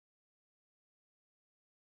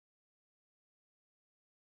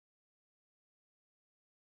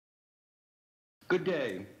Good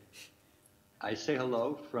day. I say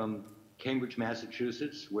hello from Cambridge,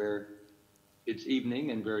 Massachusetts, where it's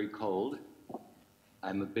evening and very cold.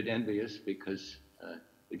 I'm a bit envious because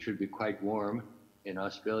it should be quite warm in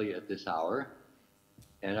Australia at this hour.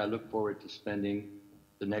 And I look forward to spending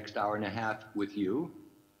the next hour and a half with you.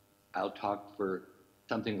 I'll talk for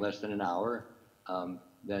something less than an hour,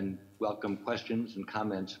 then welcome questions and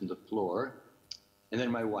comments from the floor. And then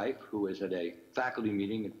my wife, who is at a faculty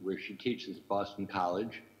meeting where she teaches at Boston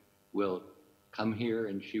College, will come here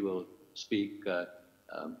and she will speak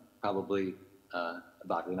probably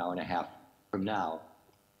about an hour and a half from now.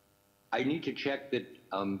 I need to check that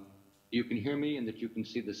you can hear me and that you can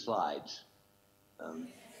see the slides.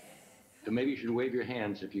 So maybe you should wave your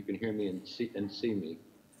hands if you can hear me and see me.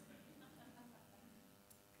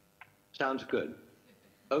 Sounds good.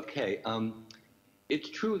 Okay, it's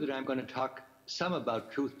true that I'm going to talk some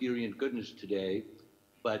about truth, beauty, and goodness today,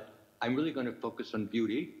 but I'm really going to focus on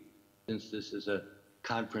beauty, since this is a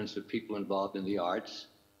conference of people involved in the arts,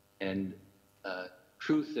 and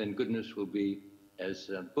truth and goodness will be as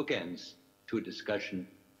bookends to a discussion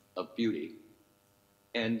of beauty.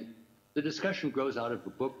 And the discussion grows out of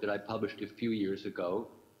a book that I published a few years ago,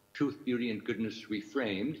 Truth, Beauty, and Goodness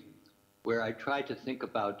Reframed, where I try to think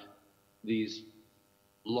about these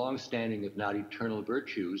long-standing, if not eternal,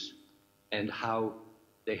 virtues and how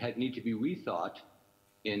they need to be rethought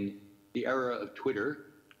in the era of Twitter,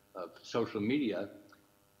 of social media,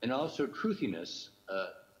 and also truthiness,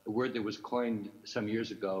 a word that was coined some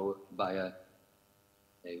years ago by a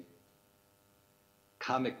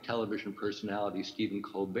comic television personality, Stephen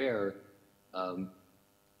Colbert,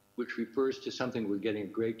 which refers to something we're getting a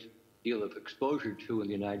great deal of exposure to in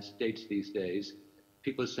the United States these days,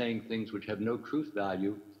 people saying things which have no truth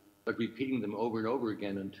value, but repeating them over and over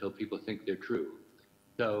again until people think they're true.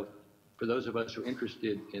 So for those of us who are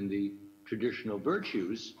interested in the traditional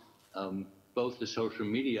virtues, both the social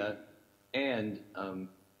media and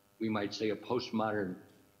we might say a postmodern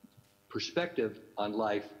perspective on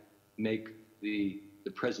life make the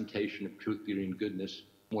presentation of truth, beauty, and goodness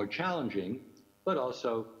more challenging, but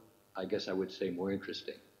also, I guess I would say, more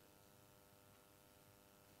interesting.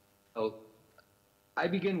 So I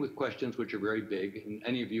begin with questions which are very big, and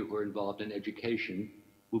any of you who are involved in education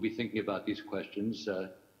will be thinking about these questions,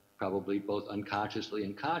 probably both unconsciously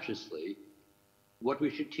and consciously. What we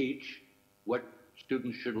should teach, what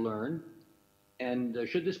students should learn, and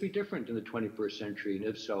should this be different in the 21st century, and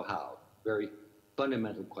if so, how? Very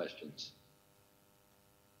fundamental questions.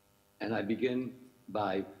 And I begin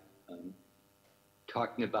by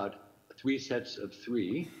talking about three sets of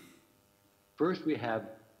three. First, we have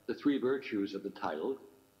the three virtues of the title: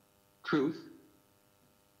 truth.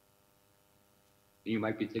 You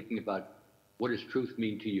might be thinking about, what does truth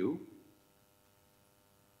mean to you?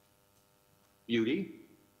 Beauty.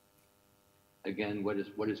 Again, what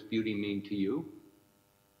does beauty mean to you?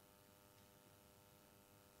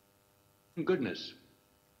 And goodness,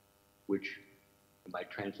 which you might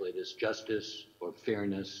translate as justice or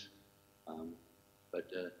fairness,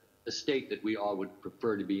 but a state that we all would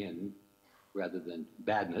prefer to be in, rather than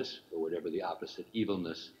badness, or whatever the opposite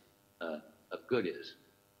evilness of good is.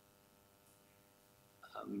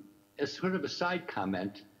 As sort of a side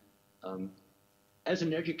comment, as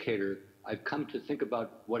an educator, I've come to think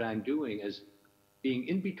about what I'm doing as being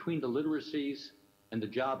in between the literacies and the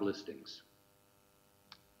job listings.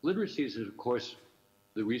 Literacies is, of course,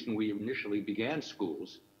 the reason we initially began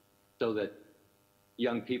schools, so that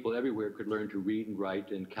young people everywhere could learn to read and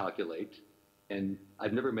write and calculate. And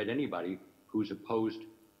I've never met anybody who's opposed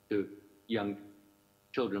to young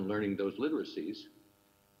children learning those literacies.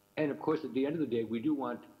 And of course, at the end of the day, we do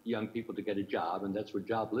want young people to get a job, and that's what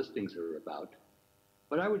job listings are about.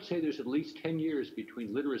 But I would say there's at least 10 years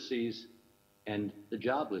between literacies and the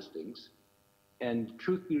job listings. And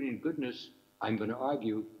truth, beauty, and goodness, I'm going to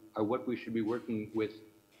argue, are what we should be working with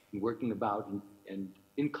and working about and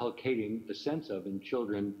inculcating a sense of in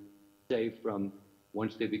children, say from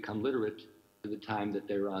once they become literate to the time that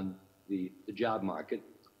they're on the job market.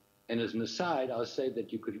 And as an aside, I'll say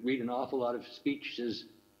that you could read an awful lot of speeches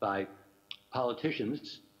by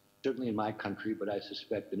politicians, certainly in my country, but I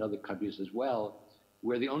suspect in other countries as well,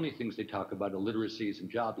 where the only things they talk about are literacies and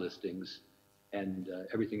job listings, and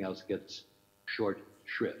everything else gets short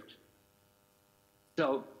shrift.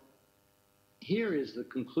 So here is the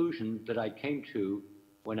conclusion that I came to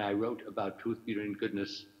when I wrote about truth, beauty, and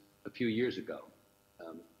goodness a few years ago.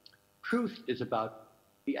 Truth is about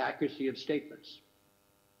the accuracy of statements.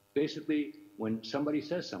 Basically, when somebody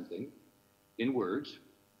says something in words,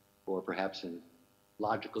 or perhaps in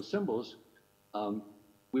logical symbols,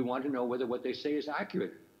 we want to know whether what they say is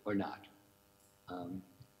accurate or not.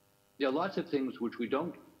 There are lots of things which we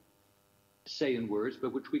don't say in words,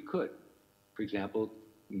 but which we could. For example,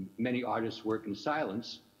 many artists work in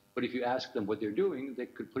silence, but if you ask them what they're doing, they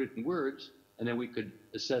could put it in words, and then we could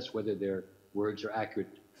assess whether their words are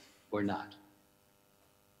accurate or not.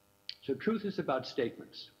 So truth is about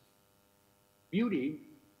statements. Beauty,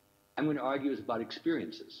 I'm going to argue, is about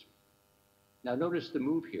experiences. Now notice the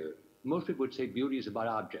move here. Most people would say beauty is about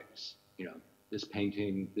objects. You know, this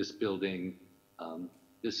painting, this building,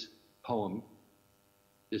 this poem,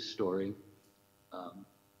 this story,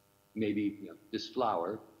 maybe this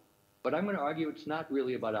flower. But I'm going to argue it's not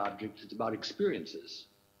really about objects, it's about experiences.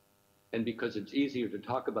 And because it's easier to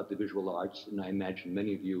talk about the visual arts, and I imagine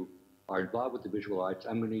many of you are involved with the visual arts,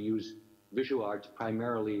 I'm going to use visual arts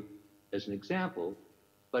primarily as an example,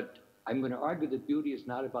 but I'm going to argue that beauty is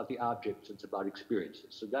not about the objects, it's about experiences.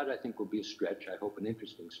 So that, I think, will be a stretch, I hope an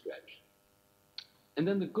interesting stretch. And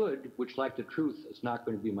then the good, which, like the truth, is not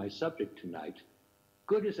going to be my subject tonight.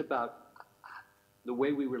 Good is about the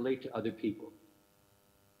way we relate to other people,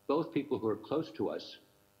 both people who are close to us,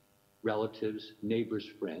 relatives, neighbors,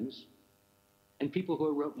 friends, and people who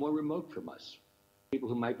are more remote from us, people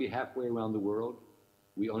who might be halfway around the world.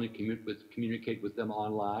 We only communicate with them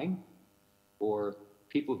online, or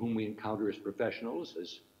people whom we encounter as professionals,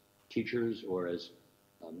 as teachers or as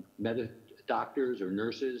doctors or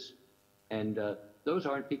nurses. And those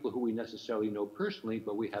aren't people who we necessarily know personally,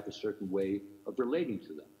 but we have a certain way of relating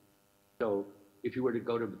to them. So if you were to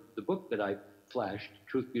go to the book that I flashed,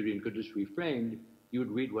 Truth, Beauty, and Goodness Reframed, you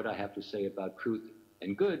would read what I have to say about truth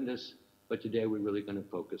and goodness, but today we're really going to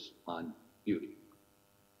focus on beauty.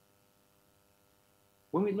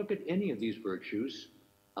 When we look at any of these virtues,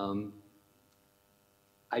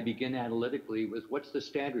 I begin analytically with what's the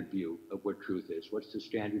standard view of what truth is? What's the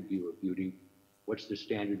standard view of beauty? What's the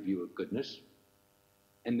standard view of goodness?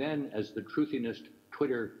 And then, as the Truthiness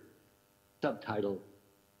Twitter subtitle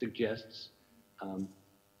suggests,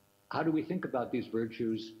 how do we think about these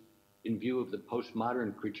virtues in view of the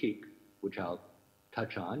postmodern critique, which I'll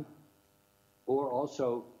touch on, or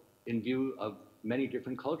also in view of many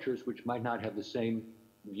different cultures which might not have the same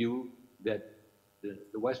view that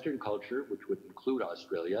the Western culture, which would include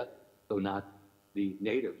Australia, though not the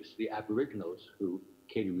natives, the aboriginals who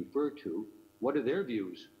Katie referred to, what are their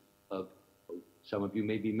views of, some of you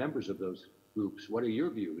may be members of those groups, what are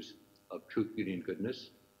your views of truth, beauty, and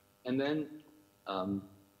goodness? And then,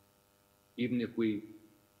 even if we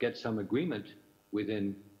get some agreement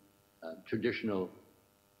within traditional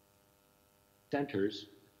centers,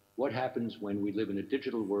 what happens when we live in a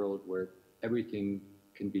digital world where everything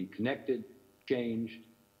can be connected, changed,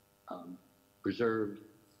 preserved,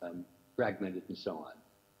 fragmented, and so on?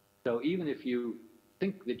 So even if you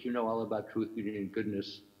think that you know all about truth, beauty, and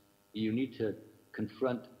goodness, you need to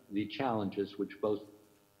confront the challenges which both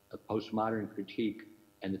a postmodern critique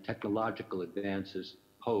and the technological advances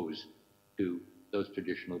pose to those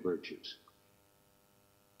traditional virtues.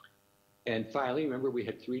 And finally, remember we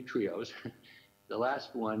had three trios. The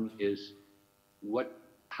last one is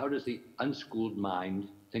how does the unschooled mind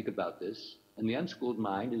think about this? And the unschooled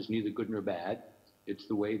mind is neither good nor bad. It's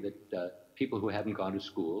the way that people who haven't gone to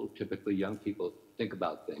school, typically young people, think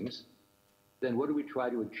about things. Then what do we try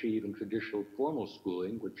to achieve in traditional formal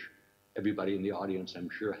schooling, which everybody in the audience I'm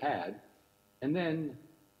sure had? And then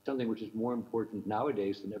something which is more important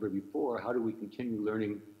nowadays than ever before, how do we continue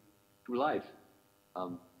learning through life?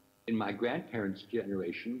 In my grandparents'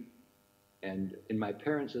 generation, and in my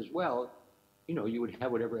parents as well, you would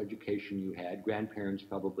have whatever education you had. Grandparents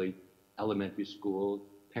probably elementary school,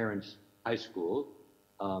 parents high school,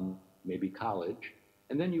 maybe college,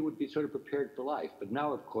 and then you would be sort of prepared for life. But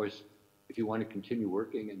now, of course, if you want to continue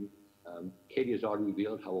working, and Katie has already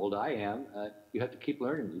revealed how old I am, you have to keep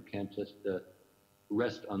learning. You can't just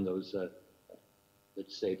rest on those,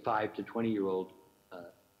 let's say, 5 to 20-year-old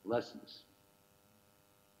lessons.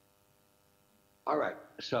 All right,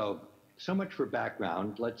 so much for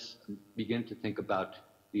background. Let's begin to think about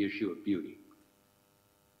the issue of beauty.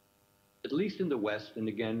 At least in the West, and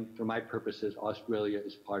again, for my purposes, Australia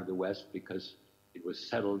is part of the West because it was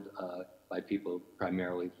settled by people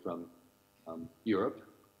primarily from Europe.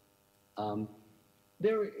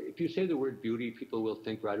 If you say the word beauty, people will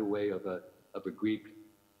think right away of a Greek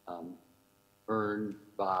urn,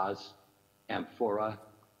 vase, amphora,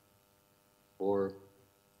 or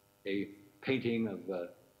a painting of a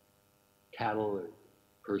cattle or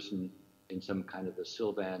person in some kind of a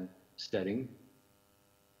Sylvan setting,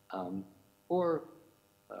 or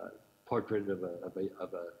a portrait of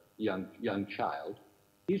a young child.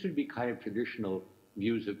 These would be kind of traditional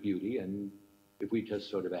views of beauty, and if we just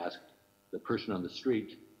sort of asked the person on the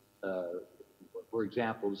street for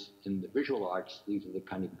examples in the visual arts, these are the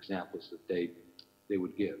kind of examples that they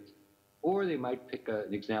would give. Or they might pick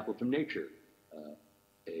an example from nature,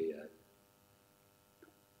 an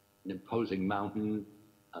imposing mountain,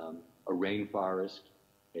 a rainforest,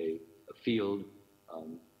 a field,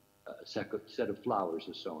 a set of flowers,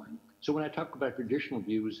 and so on. So when I talk about traditional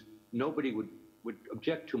views, nobody would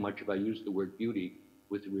object too much if I used the word beauty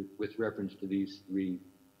with reference to these 3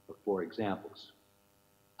 or 4 examples.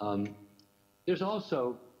 There's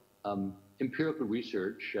also empirical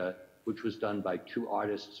research, which was done by 2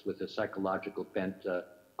 artists with a psychological bent,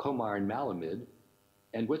 Komar and Malamud.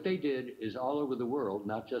 And what they did is all over the world,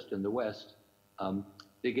 not just in the West,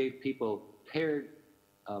 they gave people paired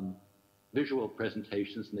visual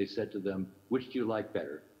presentations, and they said to them, which do you like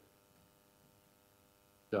better?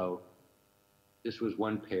 So this was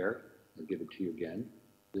one pair. I'll give it to you again.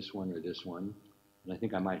 This one or this one. And I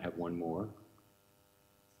think I might have one more.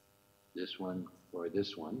 This one or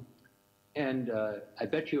this one. And I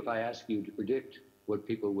bet you if I ask you to predict what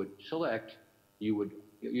people would select,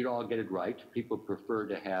 you'd all get it right. People prefer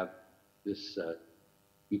to have this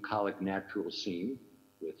bucolic natural scene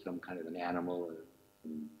with some kind of an animal or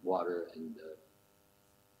water and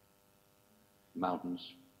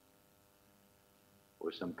mountains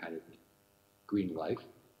or some kind of green life,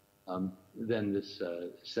 than this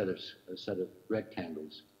set of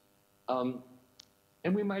rectangles.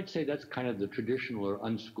 And we might say that's kind of the traditional or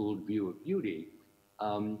unschooled view of beauty.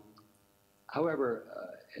 However,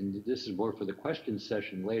 and this is more for the question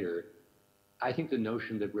session later, I think the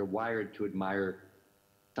notion that we're wired to admire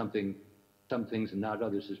some things and not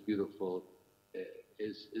others as beautiful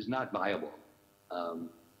is not viable.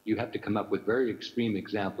 You have to come up with very extreme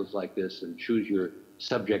examples like this and choose your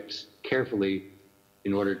subjects carefully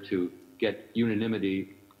in order to get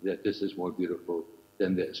unanimity that this is more beautiful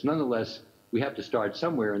than this. Nonetheless, we have to start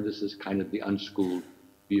somewhere, and this is kind of the unschooled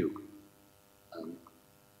view.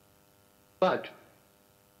 But,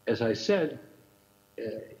 as I said,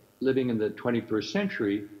 living in the 21st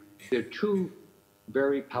century, there are 2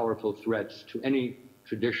 very powerful threats to any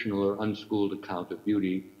traditional or unschooled account of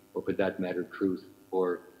beauty, or for that matter, truth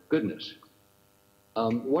or goodness.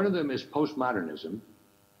 One of them is postmodernism,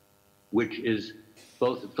 which is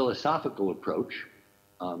both a philosophical approach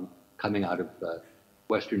coming out of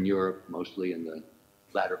Western Europe, mostly in the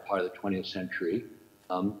latter part of the 20th century,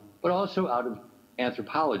 but also out of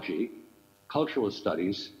anthropology, cultural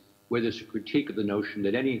studies, where there's a critique of the notion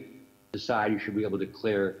that any society should be able to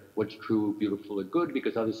declare what's true, beautiful, or good,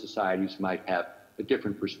 because other societies might have a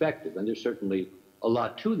different perspective. And there's certainly a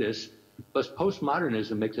lot to this, but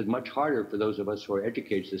postmodernism makes it much harder for those of us who are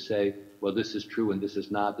educated to say, well, this is true and this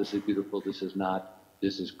is not, this is beautiful, this is not,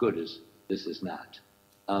 this is good, this is not.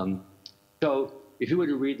 So if you were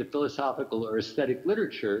to read the philosophical or aesthetic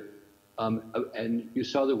literature and you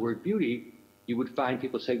saw the word beauty, you would find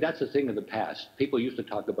people saying that's a thing of the past. People used to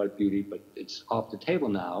talk about beauty, but it's off the table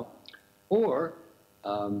now. Or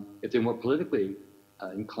if they're more politically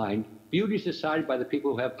inclined, beauty is decided by the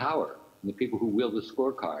people who have power and the people who wield the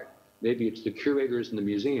scorecard. Maybe it's the curators in the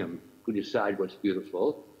museum who decide what's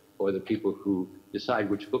beautiful, or the people who decide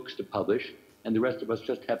which books to publish, and the rest of us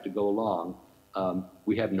just have to go along.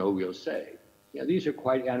 We have no real say. Yeah, these are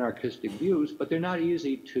quite anarchistic views, but they're not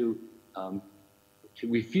easy to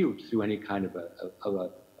refute through any kind of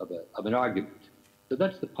an argument. So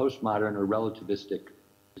that's the postmodern or relativistic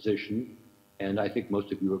position, and I think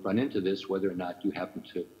most of you have run into this, whether or not you happen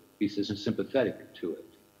to be sympathetic to it.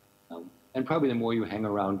 And probably the more you hang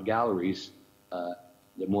around galleries,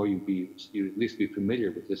 the more you at least be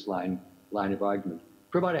familiar with this line of argument.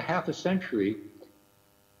 For about a half a century,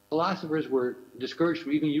 philosophers were discouraged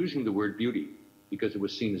from even using the word beauty because it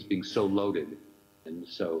was seen as being so loaded and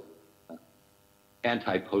so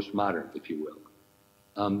anti-postmodern, if you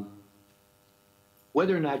will.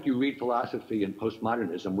 Whether or not you read philosophy and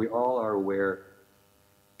postmodernism, we all are aware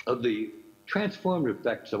of the transformative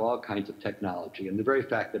effects of all kinds of technology, and the very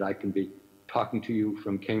fact that I can be talking to you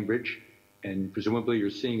from Cambridge, and presumably you're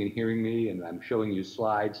seeing and hearing me, and I'm showing you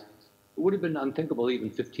slides, it would have been unthinkable even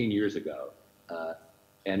 15 years ago.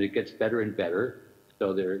 And it gets better and better,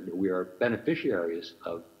 so we are beneficiaries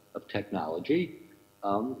of technology,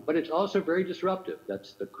 but it's also very disruptive.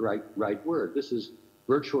 That's the right word. This is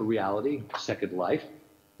virtual reality, Second Life,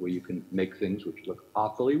 where you can make things which look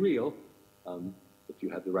awfully real if you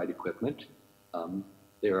have the right equipment.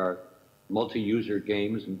 There are multi-user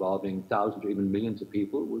games involving thousands or even millions of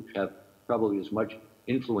people, which have probably as much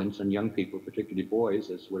influence on young people, particularly boys,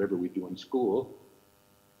 as whatever we do in school.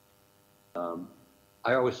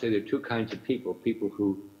 I always say there are 2 kinds of people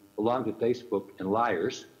who belong to Facebook and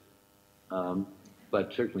liars.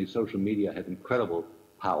 but certainly social media have incredible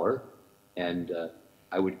power, and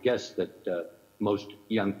I would guess that most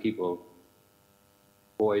young people,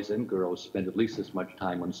 boys and girls, spend at least as much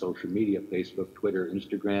time on social media, Facebook, Twitter,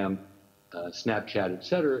 Instagram, Snapchat,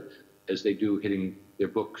 etc., as they do hitting their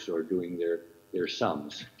books or doing their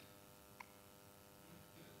sums.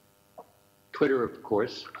 Twitter, of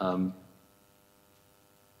course,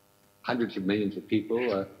 hundreds of millions of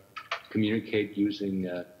people communicate using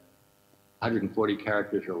 140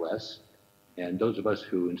 characters or less. And those of us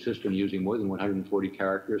who insist on using more than 140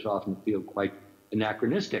 characters often feel quite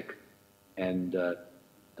anachronistic. And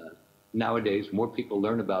nowadays, more people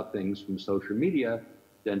learn about things from social media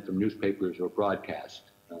than from newspapers or broadcast.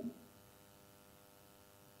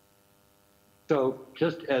 So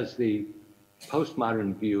just as the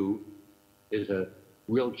postmodern view is a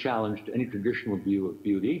real challenge to any traditional view of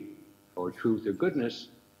beauty or truth or goodness,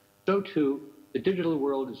 so too the digital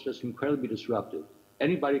world is just incredibly disruptive.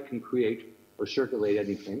 Anybody can create or circulate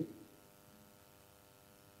anything.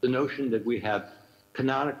 The notion that we have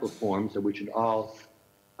canonical forms that we should all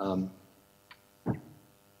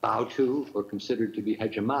bow to or considered to be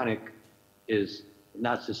hegemonic is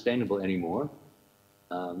not sustainable anymore.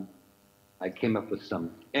 I came up with some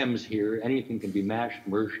M's here. Anything can be mashed,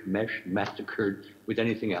 merged, meshed, massacred with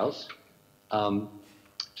anything else.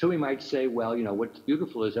 So we might say, well, you know, what's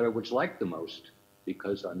beautiful is what's liked the most,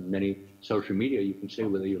 because on many social media you can say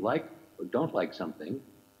whether you like or don't like something,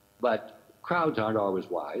 but crowds aren't always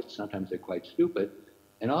wise. Sometimes they're quite stupid.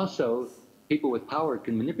 And also, people with power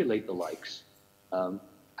can manipulate the likes.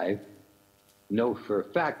 I know for a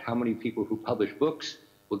fact how many people who publish books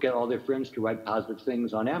will get all their friends to write positive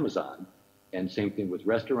things on Amazon. And same thing with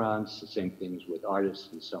restaurants, same things with artists,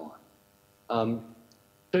 and so on.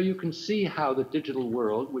 So you can see how the digital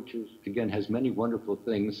world, which is, again, has many wonderful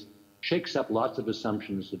things, shakes up lots of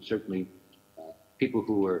assumptions that certainly people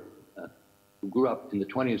who grew up in the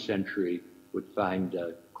 20th century would find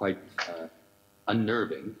quite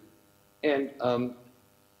unnerving. And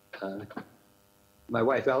my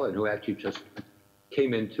wife, Ellen, who actually just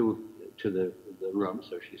came into the room,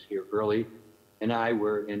 so she's here early, and I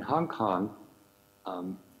were in Hong Kong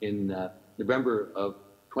in November of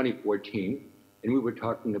 2014, and we were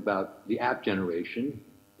talking about the app generation,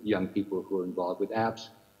 young people who are involved with apps,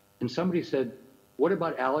 and somebody said, what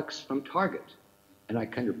about Alex from Target? And I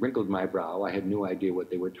kind of wrinkled my brow. I had no idea what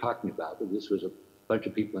they were talking about, but this was a bunch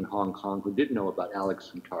of people in Hong Kong who didn't know about Alex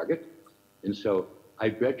from Target. And so I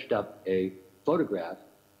dredged up a photograph,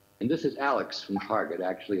 and this is Alex from Target,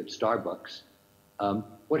 actually at Starbucks.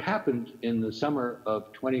 What happened in the summer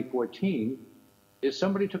of 2014 is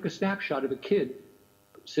somebody took a snapshot of a kid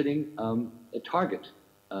sitting at Target.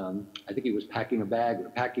 I think he was packing a bag or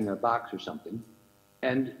packing a box or something.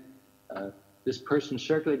 And this person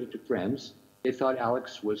circulated to friends. They thought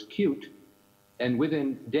Alex was cute. And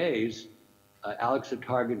within days, Alex at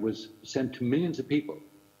Target was sent to millions of people.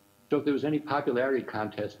 So if there was any popularity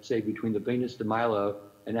contest, say, between the Venus de Milo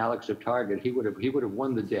and Alex at Target, he would have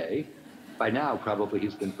won the day. By now, probably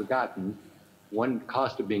he's been forgotten. One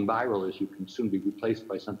cost of being viral is you can soon be replaced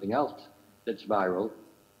by something else that's viral.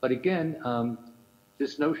 But again,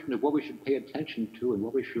 this notion of what we should pay attention to and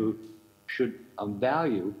what we should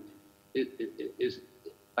value is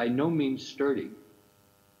by no means sturdy.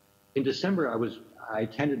 In December, I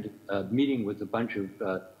attended a meeting with a bunch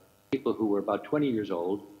of people who were about 20 years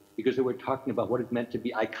old because they were talking about what it meant to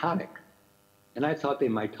be iconic. And I thought they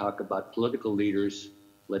might talk about political leaders,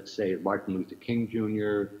 let's say Martin Luther King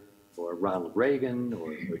Jr., or Ronald Reagan,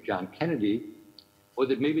 or John Kennedy, or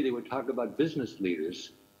that maybe they would talk about business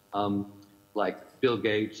leaders like Bill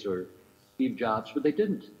Gates or Steve Jobs, but they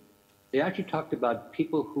didn't. They actually talked about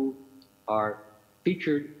people who are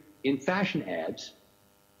featured in fashion ads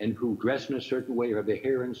and who dress in a certain way or have their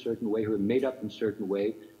hair in a certain way or are made up in a certain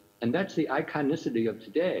way. And that's the iconicity of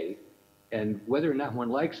today. And whether or not one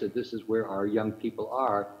likes it, this is where our young people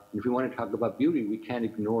are. And if we want to talk about beauty, we can't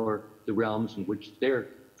ignore the realms in which they're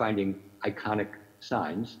finding iconic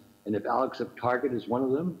signs. And if Alex of Target is one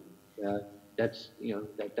of them,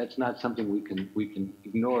 that's not something we can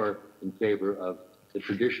ignore in favor of the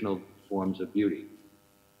traditional forms of beauty.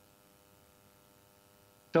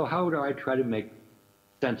 So how do I try to make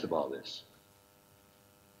sense of all this?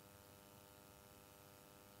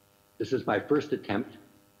 This is my first attempt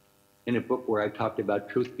in a book where I talked about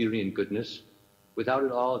truth, beauty, and goodness without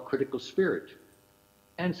at all a critical spirit.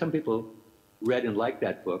 And some people read and liked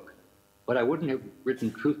that book, but I wouldn't have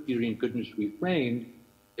written Truth, Beauty, and Goodness Reframed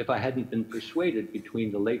if I hadn't been persuaded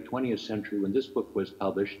between the late 20th century when this book was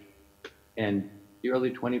published and the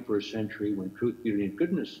early 21st century when Truth, Beauty, and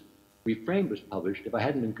Goodness Reframed was published, if I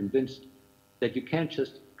hadn't been convinced that you can't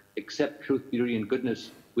just accept truth, beauty, and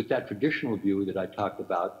goodness with that traditional view that I talked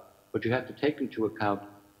about, but you have to take into account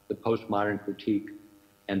the postmodern critique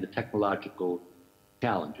and the technological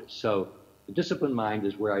challenges. So the disciplined mind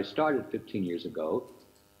is where I started 15 years ago,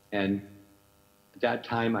 and at that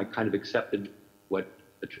time I kind of accepted what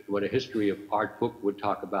a history of art book would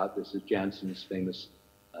talk about. This is Janssen's famous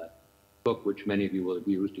book, which many of you will have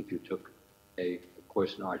used if you took a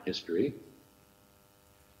course in art history.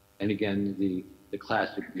 And again, the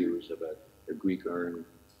classic views of a Greek urn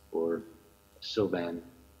or a Sylvan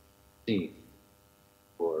scene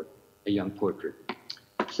or a young portrait.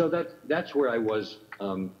 So that's where I was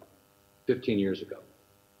 15 years ago.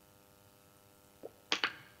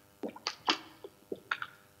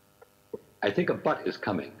 I think a but is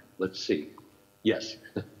coming. Let's see. Yes.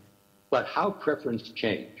 But how preference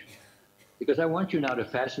change? Because I want you now to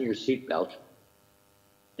fasten your seatbelt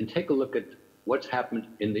and take a look at what's happened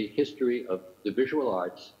in the history of the visual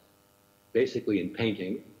arts, basically in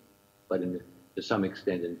painting, but to some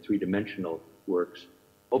extent in three-dimensional works,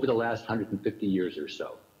 over the last 150 years or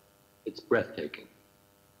so. It's breathtaking.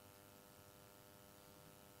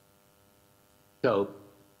 So,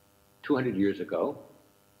 200 years ago,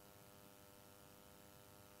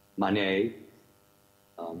 Manet,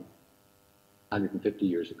 150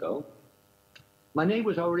 years ago, Manet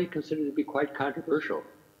was already considered to be quite controversial.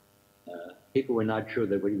 People were not sure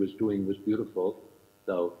that what he was doing was beautiful,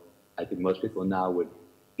 though I think most people now would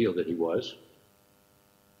feel that he was.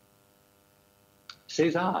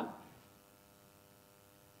 Cézanne,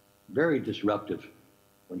 very disruptive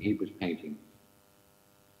when he was painting.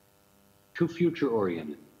 Too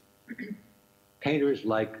future-oriented. Painters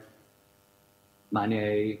like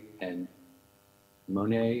Manet and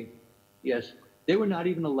Monet, yes, they were not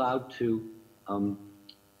even allowed to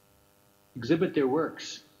exhibit their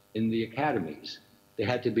works in the academies. They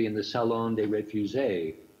had to be in the Salon des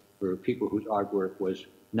Refusés for people whose artwork was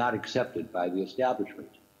not accepted by the establishment.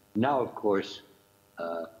 Now, of course,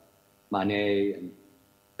 Manet and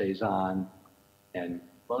Cézanne and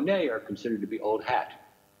Monet are considered to be old hat.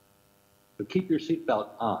 But keep your seatbelt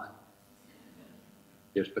on.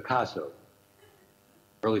 There's Picasso.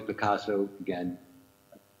 Early Picasso, again,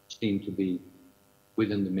 seemed to be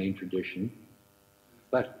within the main tradition.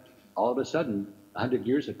 But all of a sudden, 100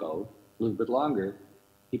 years ago, a little bit longer,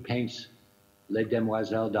 he paints Les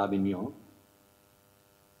Demoiselles d'Avignon,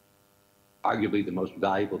 arguably the most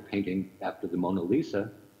valuable painting after the Mona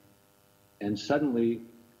Lisa, and suddenly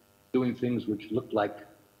doing things which looked like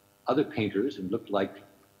other painters and looked like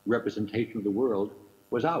representation of the world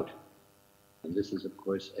was out. And this is, of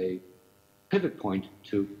course, a pivot point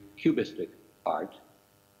to cubistic art.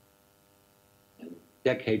 And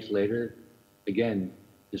decades later, again,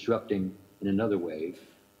 disrupting in another way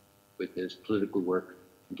with his political work,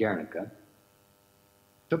 Guernica.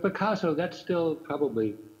 So Picasso, that's still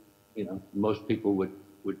probably, you know, most people would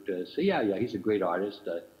say, yeah, he's a great artist.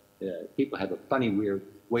 People have a funny, weird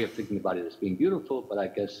way of thinking about it as being beautiful, but I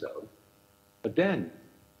guess so. But then,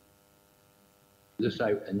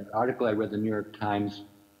 an article I read in the New York Times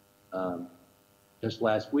just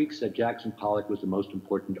last week said Jackson Pollock was the most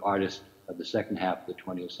important artist of the second half of the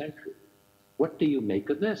 20th century. What do you make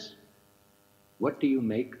of this? What do you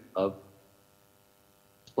make of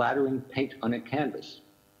splattering paint on a canvas?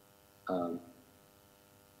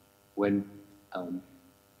 When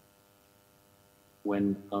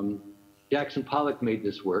Jackson Pollock made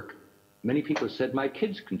this work, many people said, my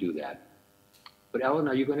kids can do that. But Ellen,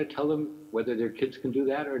 are you going to tell them whether their kids can do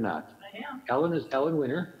that or not? I am. Ellen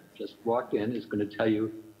Winter, just walked in, is going to tell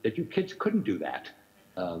you that you kids couldn't do that.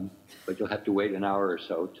 But you'll have to wait an hour or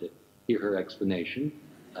so to hear her explanation.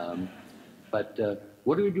 But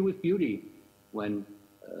what do we do with beauty when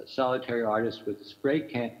a solitary artist with a spray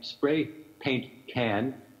paint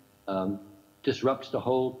can disrupts the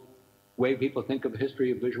whole way people think of the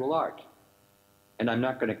history of visual art? And I'm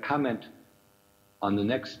not going to comment on the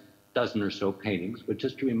next dozen or so paintings, but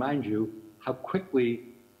just to remind you how quickly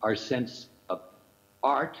our sense of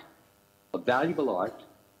art, of valuable art,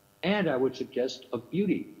 and I would suggest of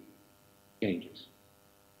beauty changes.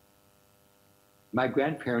 My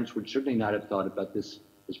grandparents would certainly not have thought about this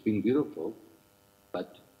as being beautiful,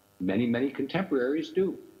 but many, many contemporaries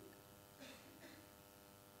do.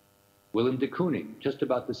 Willem de Kooning, just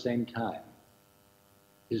about the same time,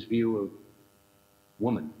 his view of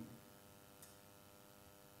woman,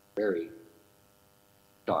 very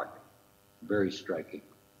dark, very striking.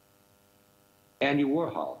 Andy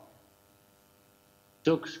Warhol,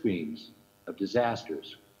 silk screens of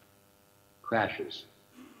disasters, crashes,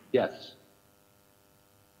 deaths.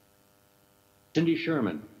 Cindy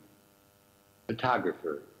Sherman,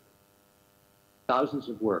 photographer, thousands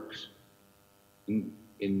of works.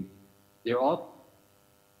 They're all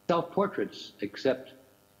self-portraits, except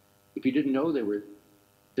if you didn't know they were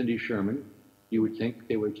Cindy Sherman, you would think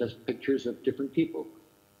they were just pictures of different people.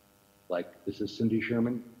 Like, this is Cindy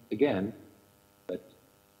Sherman again, but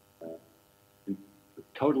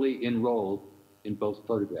totally enrolled in both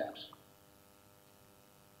photographs.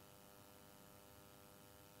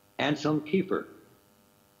 Anselm Kiefer,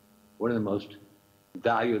 one of the most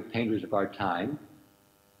valued painters of our time.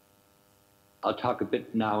 I'll talk a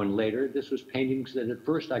bit now and later. This was paintings that at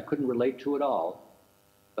first I couldn't relate to at all,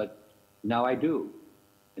 but now I do.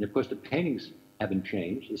 And of course the paintings haven't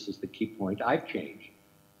changed. This is the key point. I've changed.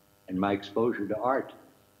 And my exposure to art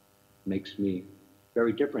makes me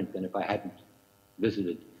very different than if I hadn't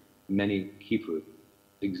visited many Kiefer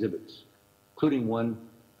exhibits, including one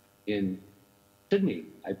in Sydney,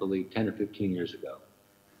 I believe, 10 or 15 years ago,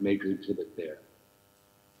 major exhibit there.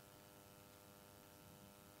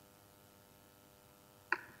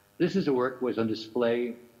 This is a work that was on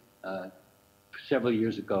display several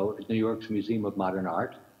years ago at New York's Museum of Modern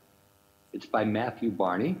Art. It's by Matthew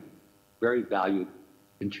Barney, very valued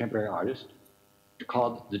contemporary artist,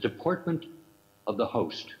 called The Deportment of the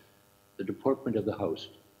Host. The Deportment of the Host.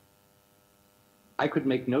 I could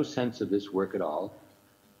make no sense of this work at all.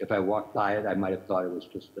 If I walked by it, I might have thought it was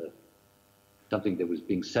just something that was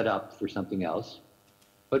being set up for something else.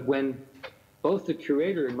 But when both the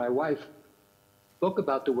curator and my wife spoke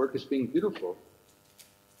about the work as being beautiful,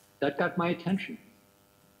 that got my attention.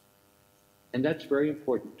 And that's very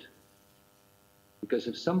important. Because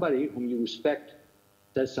if somebody whom you respect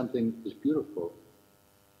says something is beautiful,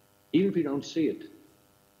 even if you don't see it,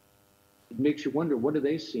 it makes you wonder, what are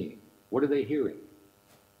they seeing? What are they hearing?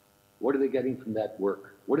 What are they getting from that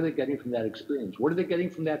work? What are they getting from that experience? What are they getting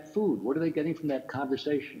from that food? What are they getting from that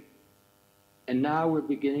conversation? And now we're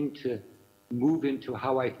beginning to move into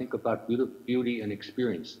how I think about beauty and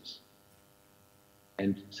experiences.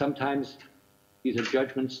 And sometimes these are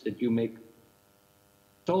judgments that you make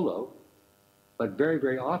solo, but very,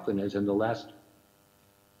 very often, as in the last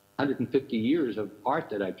 150 years of art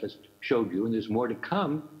that I've just showed you, and there's more to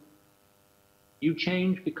come, you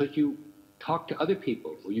change because you talk to other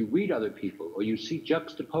people, or you read other people, or you see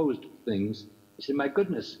juxtaposed things. You say, my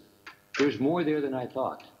goodness, there's more there than I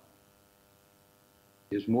thought.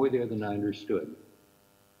 There's more there than I understood.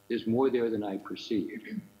 There's more there than I perceived.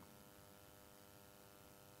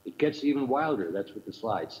 It gets even wilder, that's what the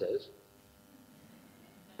slide says.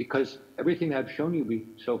 Because everything I've shown you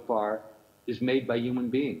so far is made by human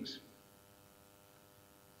beings.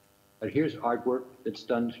 But here's artwork that's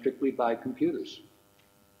done strictly by computers.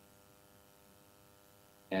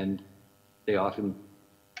 And they often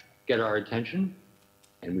get our attention,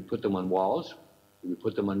 and we put them on walls, we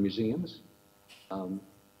put them on museums,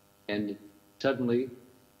 and suddenly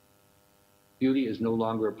beauty is no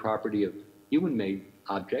longer a property of human-made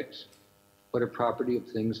objects, but a property of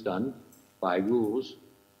things done by rules,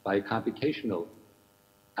 by a computational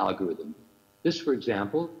algorithm. This, for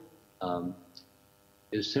example,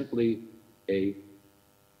 is simply a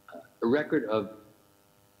record of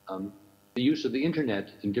the use of the internet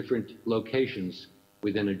in different locations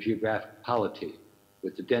within a geographic polity,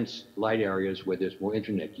 with the dense light areas where there's more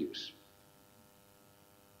internet use.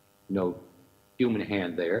 No human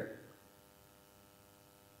hand there.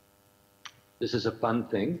 This is a fun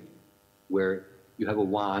thing where you have a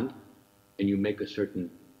wand and you make a certain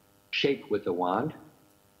shape with the wand,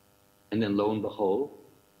 and then lo and behold,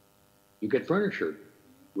 you get furniture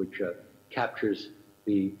which captures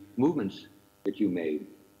the movements that you made.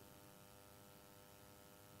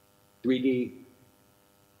 3D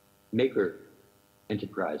maker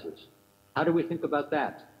enterprises. How do we think about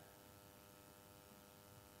that?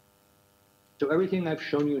 So everything I've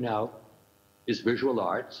shown you now is visual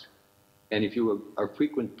arts, and if you are a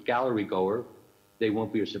frequent gallery goer, they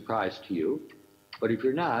won't be a surprise to you. But if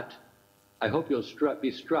you're not, I hope you'll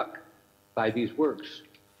be struck by these works,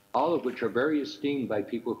 all of which are very esteemed by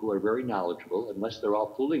people who are very knowledgeable, unless they're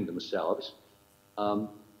all fooling themselves.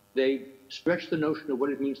 They stretch the notion of what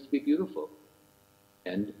it means to be beautiful.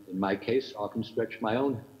 And in my case, often stretch my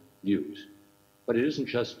own views. But it isn't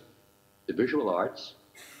just the visual arts.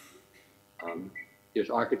 There's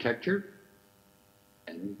architecture,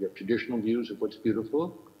 and you have traditional views of what's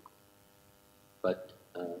beautiful. But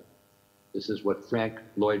this is what Frank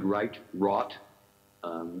Lloyd Wright wrought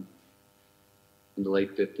in the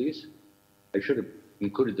late 50s. I should have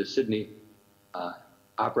included the Sydney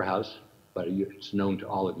Opera House, but it's known to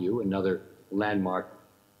all of you, another landmark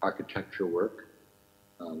architectural work.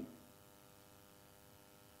 The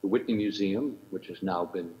Whitney Museum, which has now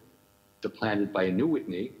been supplanted by a new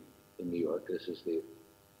Whitney in New York. This is the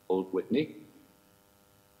old Whitney.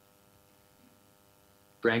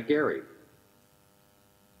 Frank Gehry,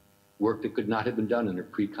 work that could not have been done in a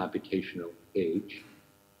pre-computational age.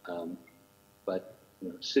 But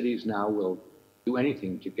cities now will do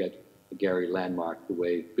anything to get the Gehry landmark the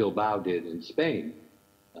way Bilbao did in Spain,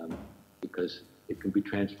 because it can be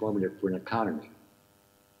transformative for an economy.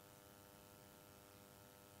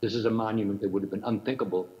 This is a monument that would have been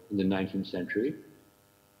unthinkable in the 19th century.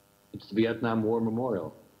 It's the Vietnam War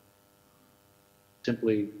Memorial.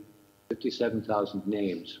 Simply 57,000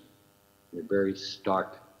 names in a very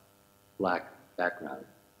stark black background.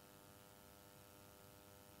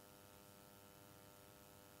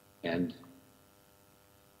 And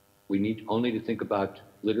we need only to think about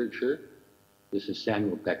literature. This is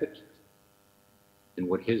Samuel Beckett and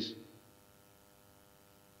what his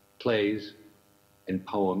plays and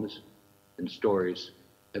poems and stories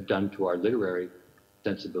have done to our literary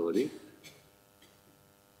sensibility.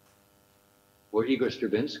 Or Igor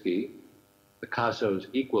Stravinsky, Picasso's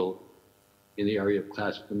equal in the area of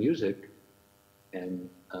classical music, and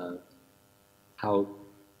how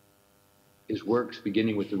his works,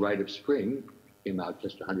 beginning with The Rite of Spring, came out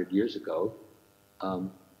just 100 years ago,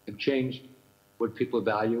 have changed what people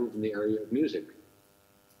value in the area of music.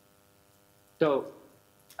 So,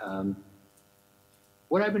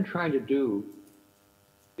 what I've been trying to do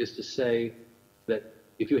is to say that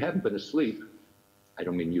if you haven't been asleep, I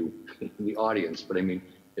don't mean you in the audience, but I mean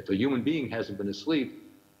if a human being hasn't been asleep,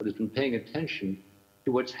 but has been paying attention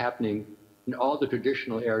to what's happening in all the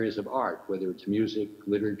traditional areas of art, whether it's music,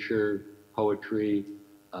 literature, poetry,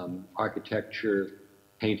 architecture,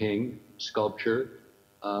 painting, sculpture,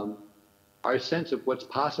 our sense of what's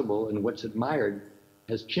possible and what's admired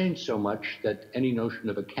has changed so much that any notion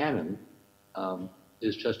of a canon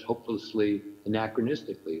is just hopelessly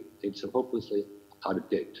anachronistically, it's hopelessly out of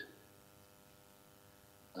date.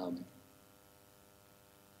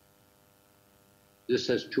 This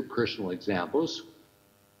has two personal examples.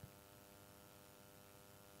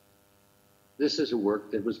 This is a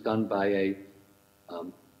work that was done by a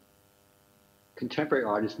contemporary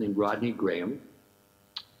artist named Rodney Graham,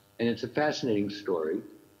 and it's a fascinating story.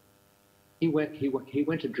 He went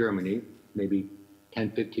to Germany maybe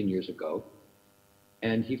 10, 15 years ago,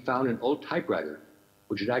 and he found an old typewriter,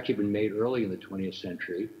 which had actually been made early in the 20th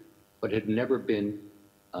century, but had never been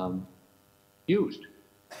used.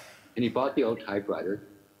 And he bought the old typewriter,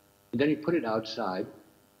 and then he put it outside,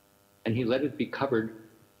 and he let it be covered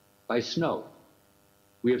by snow.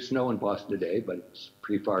 We have snow in Boston today, but it's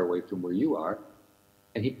pretty far away from where you are.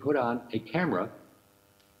 And he put on a camera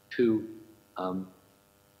to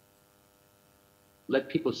let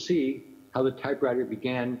people see how the typewriter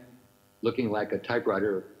began looking like a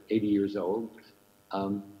typewriter 80 years old,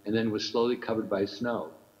 and then was slowly covered by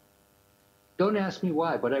snow. Don't ask me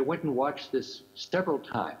why, but I went and watched this several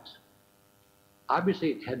times.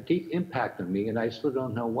 Obviously, it had deep impact on me, and I still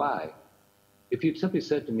don't know why. If you'd simply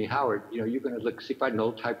said to me, Howard, you're going to look, see if I had an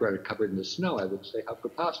old typewriter covered in the snow, I would say, how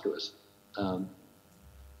preposterous.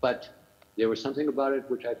 But there was something about it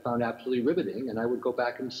which I found absolutely riveting, and I would go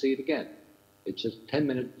back and see it again. It's just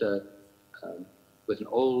 10-minute with an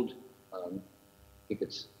old, I think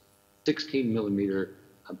it's 16 millimeter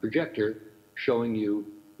projector showing you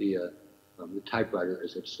the typewriter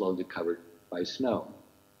as it's slowly covered by snow.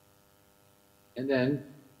 And then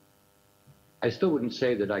I still wouldn't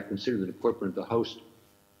say that I consider The Deportment of the Host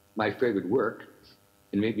my favorite work,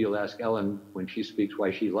 and maybe you'll ask Ellen when she speaks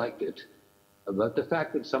why she liked it, but the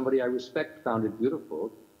fact that somebody I respect found it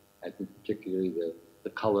beautiful, I think particularly the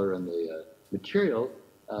color and the material,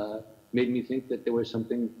 made me think that there was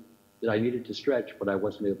something that I needed to stretch, but I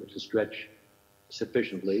wasn't able to stretch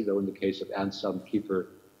sufficiently, though in the case of Anselm Kiefer,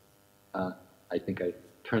 I think I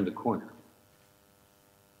turned the corner.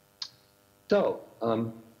 So,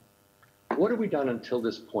 what have we done until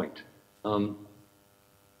this point?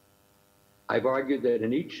 I've argued that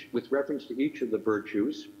with reference to each of the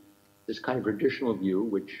virtues, this kind of traditional view,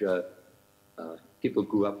 which people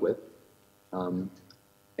grew up with,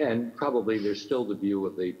 and probably there's still the view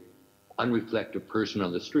of the unreflective person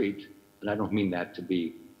on the street, and I don't mean that to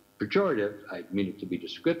be pejorative, I mean it to be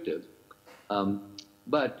descriptive,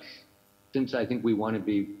 but since I think we want to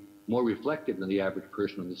be more reflective than the average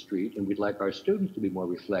person on the street, and we'd like our students to be more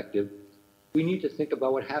reflective, we need to think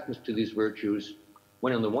about what happens to these virtues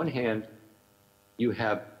when, on the one hand, you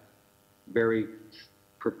have very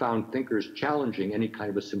profound thinkers challenging any kind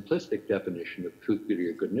of a simplistic definition of truth, beauty,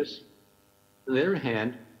 or goodness. On the other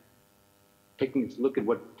hand, taking a look at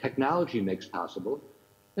what technology makes possible,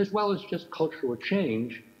 as well as just cultural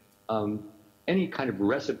change, any kind of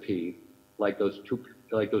recipe like those two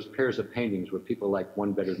like those pairs of paintings where people like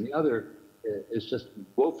one better than the other, is just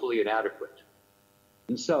woefully inadequate.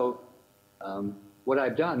 And so what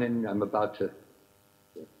I've done, and I'm about to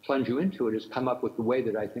plunge you into it, is come up with the way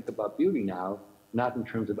that I think about beauty now, not in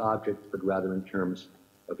terms of objects, but rather in terms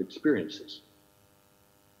of experiences.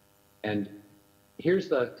 And here's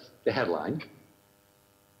the headline.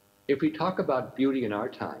 If we talk about beauty in our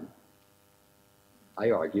time,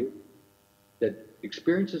 I argue that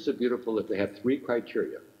experiences are beautiful if they have three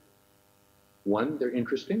criteria. One, they're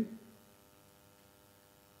interesting.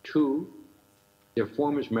 Two, their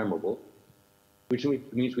form is memorable, which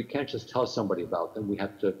means we can't just tell somebody about them. We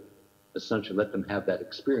have to essentially let them have that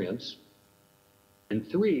experience. And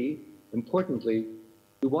three, importantly,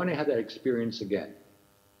 we want to have that experience again.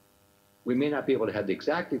 We may not be able to have the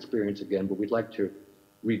exact experience again, but we'd like to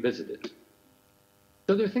revisit it.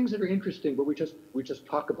 So there are things that are interesting, but we just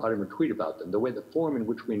talk about them or tweet about them. The way the form in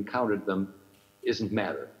which we encountered them isn't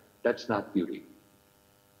matter. That's not beauty.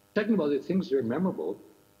 Second of all, there are things that are memorable,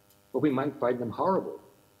 but we might find them horrible.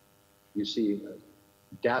 You see a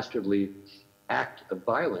dastardly act of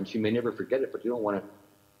violence, you may never forget it, but you don't want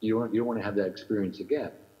to have that experience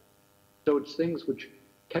again. So it's things which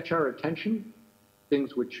catch our attention,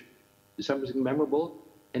 things which is something memorable,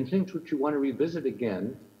 and things which you want to revisit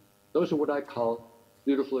again. Those are what I call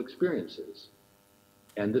beautiful experiences.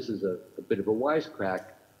 And this is a bit of a wisecrack.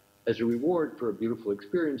 As a reward for a beautiful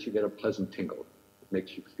experience, you get a pleasant tingle. It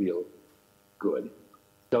makes you feel good.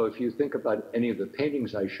 So if you think about any of the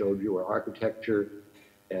paintings I showed you, or architecture,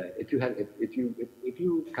 if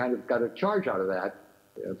you kind of got a charge out of that,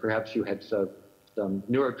 perhaps you had some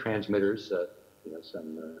neurotransmitters,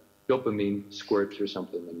 some dopamine squirts or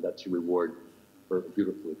something, and that's a reward for a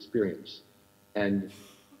beautiful experience. And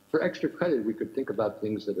for extra credit, we could think about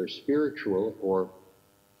things that are spiritual or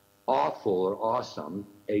awful or awesome,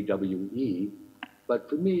 AWE. But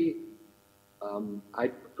for me, I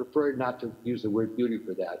prefer not to use the word beauty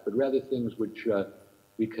for that, but rather things which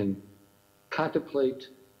we can contemplate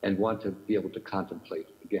and want to be able to contemplate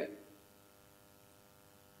again.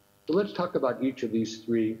 So let's talk about each of these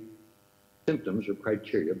three symptoms or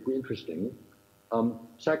criteria. Interesting.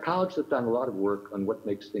 Psychologists have done a lot of work on what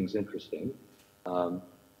makes things interesting.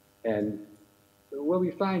 And what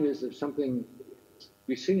we find is that something,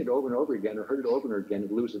 we've seen it over and over again or heard it over and over again,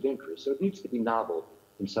 it loses interest. So it needs to be novel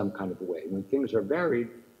in some kind of a way. When things are varied,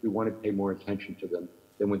 we want to pay more attention to them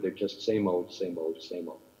than when they're just same old, same old, same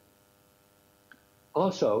old.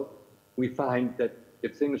 Also, we find that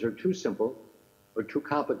if things are too simple or too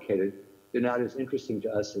complicated, they're not as interesting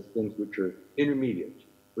to us as things which are intermediate,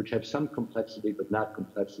 which have some complexity but not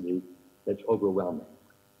complexity that's overwhelming.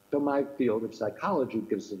 So my field of psychology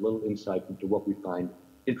gives us a little insight into what we find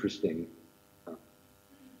interesting.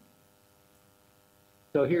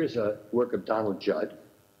 So here's a work of Donald Judd.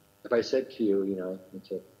 If I said to you,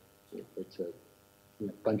 it's a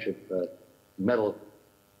bunch of metal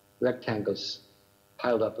rectangles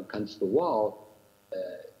piled up against the wall,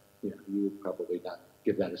 you would probably not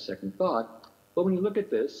give that a second thought. But when you look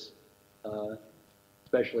at this,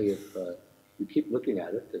 especially if you keep looking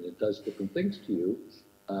at it and it does different things to you,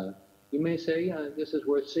 you may say, yeah, this is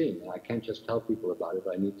worth seeing. I can't just tell people about it.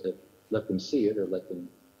 I need to let them see it or let them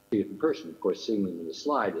see it in person. Of course, seeing them in the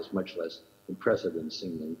slide is much less impressive than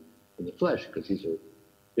seeing them in the flesh, because these are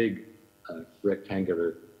big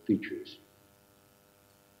rectangular features.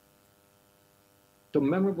 So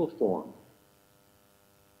memorable form.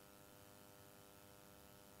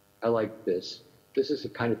 I like this. This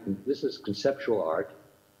is conceptual art.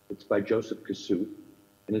 It's by Joseph Kassout,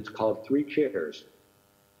 and it's called Three Chairs.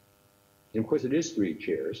 And of course, it is three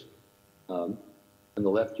chairs. On the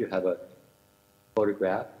left, you have a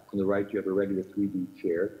photograph. On the right, you have a regular 3D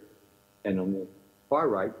chair. And on the far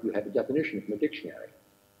right, you have a definition from a dictionary.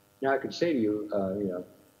 Now, I could say to you,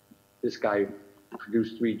 this guy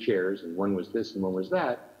produced three chairs, and one was this and one was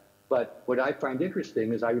that. But what I find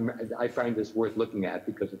interesting is I find this worth looking at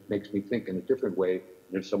because it makes me think in a different way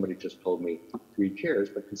than if somebody just told me three chairs.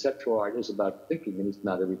 But conceptual art is about thinking, and it's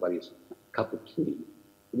not everybody's cup of tea.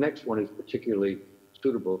 The next one is particularly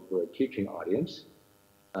suitable for a teaching audience.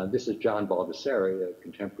 This is John Baldessari, a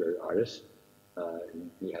contemporary artist. And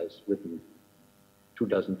he has written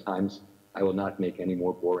 24 times, "I will not make any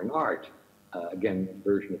more boring art." Again, a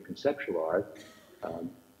version of conceptual art.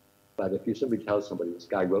 But if somebody tells somebody this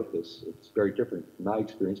guy wrote this, it's very different from my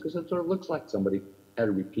experience, because it sort of looks like somebody had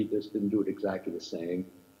to repeat this, didn't do it exactly the same,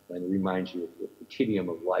 and it reminds you of the tedium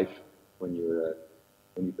of life when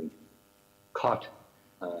you've been caught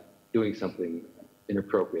doing something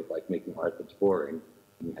inappropriate, like making art that's boring,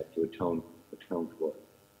 and you have to atone for it.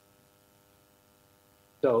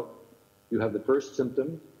 So you have the first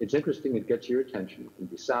symptom. It's interesting, it gets your attention. It can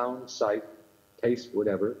be sound, sight, taste,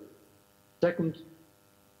 whatever. Second,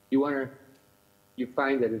 you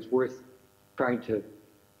find that it's worth trying to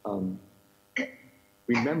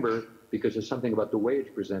remember, because there's something about the way it's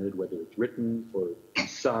presented, whether it's written or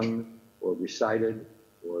sung or recited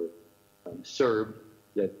or served,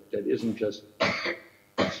 that isn't just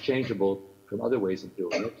exchangeable from other ways of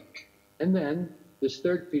doing it. And then this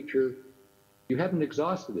third feature, you haven't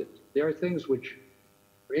exhausted it. There are things which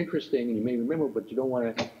are interesting and you may remember, but you don't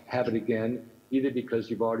want to have it again, either because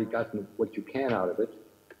you've already gotten what you can out of it,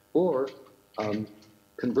 or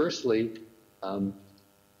conversely,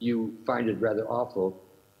 you find it rather awful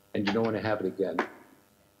and you don't want to have it again.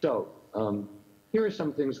 So here are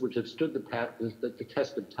some things which have stood the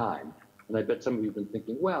test of time. And I bet some of you have been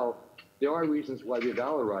thinking, well, there are reasons why we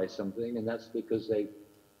valorize something, and that's because they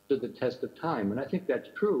stood the test of time. And I think that's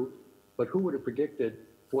true, but who would have predicted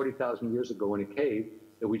 40,000 years ago in a cave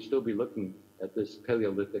that we'd still be looking at this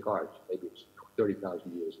Paleolithic art? Maybe it's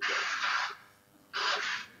 30,000 years ago.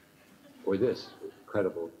 Or this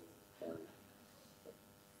incredible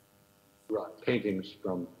rock paintings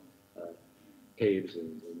from caves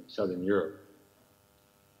in southern Europe.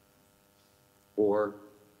 Or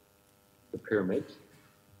the pyramids,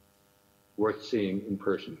 worth seeing in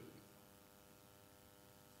person.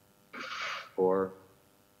 Or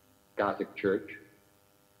Gothic church.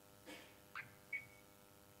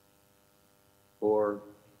 Or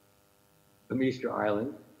from Easter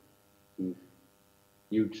Island, these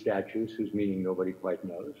huge statues whose meaning nobody quite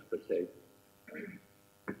knows, but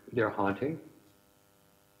they're haunting.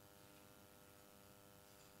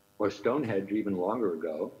 Or Stonehenge even longer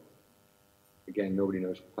ago. Again, nobody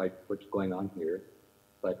knows quite what's going on here,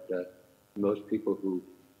 but most people who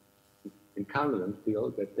encounter them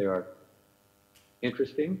feel that they are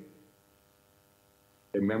interesting,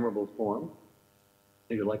 they're memorable form,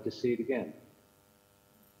 and you'd like to see it again.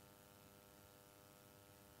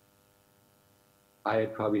 I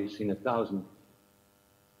had probably seen 1,000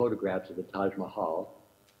 photographs of the Taj Mahal,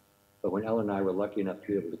 but when Ellen and I were lucky enough to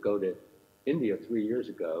be able to go to India 3 years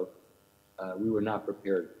ago, we were not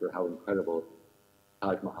prepared for how incredible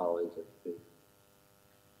Taj Mahal is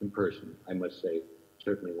in person. I must say,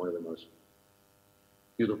 certainly one of the most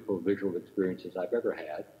beautiful visual experiences I've ever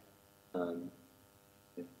had.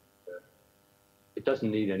 It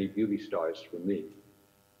doesn't need any beauty stars from me.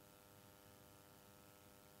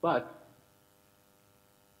 But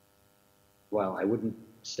while I wouldn't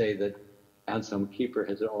say that Anselm Kiefer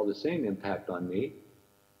has all the same impact on me,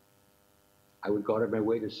 I would go out of my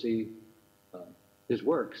way to see his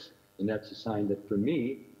works, and that's a sign that for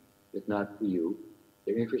me, if not for you,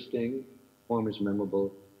 they're interesting, form is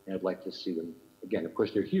memorable, and I'd like to see them again. Of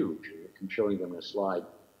course, they're huge, and showing them in a slide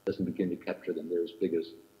doesn't begin to capture them. They're as big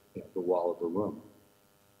as the wall of a room.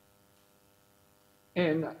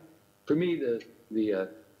 And for me, the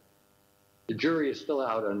jury is still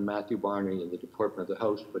out on Matthew Barney and the deportment of the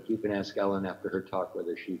host, but you can ask Ellen after her talk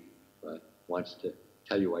whether she wants to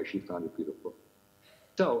tell you why she found it beautiful.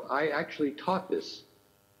 So I actually taught this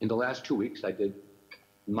in the last 2 weeks. I did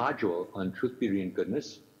a module on truth, beauty, and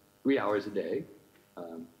goodness, 3 hours a day.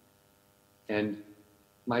 And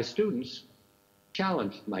my students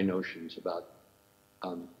challenged my notions about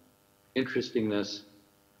interestingness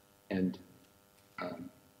and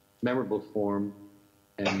memorable form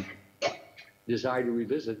and desire to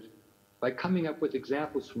revisit by coming up with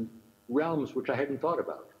examples from realms which I hadn't thought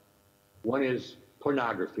about. One is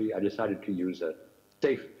pornography. I decided to use a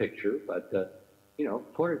safe picture, but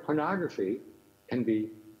pornography can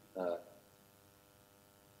be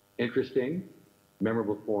interesting,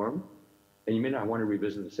 memorable form, and you may not want to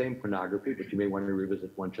revisit the same pornography, but you may want to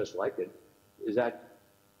revisit one just like it.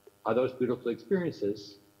 Are those beautiful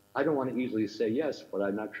experiences? I don't want to easily say yes, but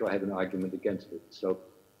I'm not sure I have an argument against it. So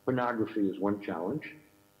pornography is one challenge.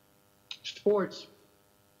 Sports,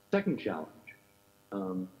 second challenge.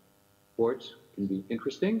 Sports can be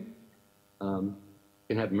interesting, can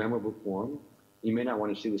have memorable form. You may not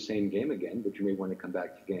want to see the same game again, but you may want to come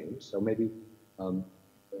back to games. So maybe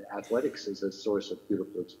athletics is a source of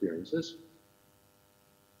beautiful experiences.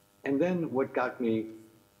 And then what got me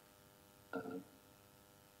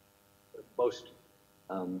most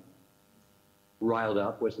riled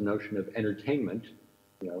up was the notion of entertainment.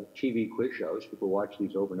 TV quiz shows, people watch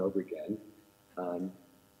these over and over again. Are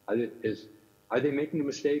they making a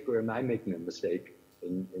mistake, or am I making a mistake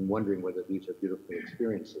in wondering whether these are beautiful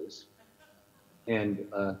experiences? And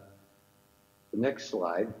the next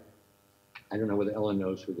slide, I don't know whether Ellen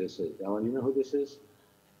knows who this is. Ellen, you know who this is?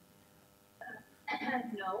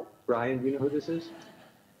 No. Brian, do you know who this is?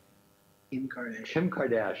 Kim Kardashian. Kim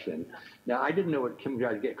Kardashian. Now, I didn't know what Kim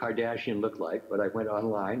Kardashian looked like, but I went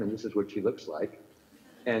online, and this is what she looks like.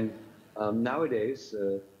 And nowadays,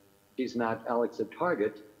 she's not Alex at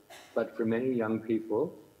Target, but for many young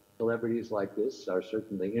people, celebrities like this are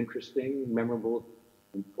certainly interesting, memorable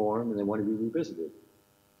in form, and they want to be revisited.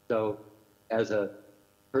 So, as a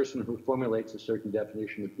person who formulates a certain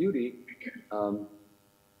definition of beauty,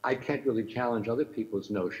 I can't really challenge other people's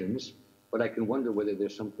notions, but I can wonder whether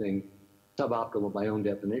there's something suboptimal of my own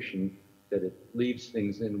definition that it leaves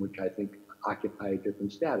things in which I think occupy a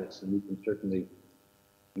different status. And we can certainly,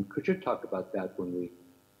 and should talk about that when we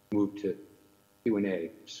move to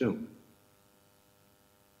Q&A soon.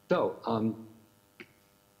 So,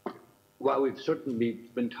 while we've certainly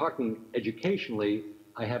been talking educationally,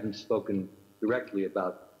 I haven't spoken directly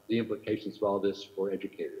about the implications of all this for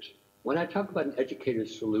educators. When I talk about an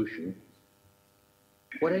educator's solution,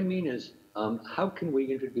 what I mean is, how can we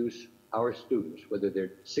introduce our students, whether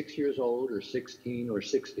they're 6 years old or 16 or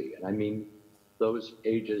 60, and I mean those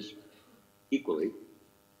ages equally,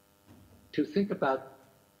 to think about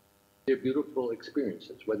their beautiful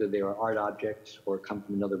experiences, whether they are art objects or come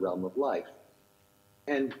from another realm of life.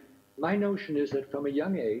 And my notion is that from a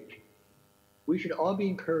young age, we should all be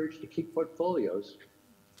encouraged to keep portfolios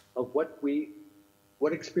of what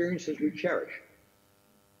experiences we cherish.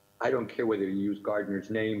 I don't care whether you use Gardner's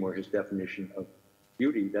name or his definition of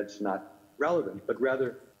beauty, that's not relevant, but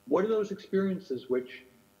rather, what are those experiences which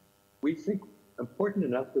we think important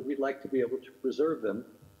enough that we'd like to be able to preserve them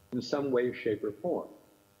in some way, shape, or form?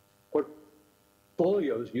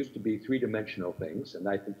 Portfolios used to be three-dimensional things, and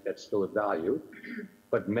I think that's still of value,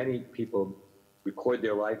 but many people record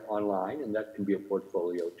their life online, and that can be a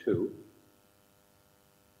portfolio too.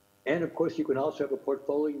 And of course, you can also have a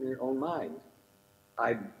portfolio in your own mind.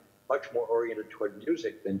 I'm much more oriented toward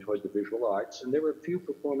music than toward the visual arts, and there were a few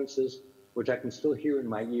performances which I can still hear in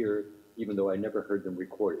my ear, even though I never heard them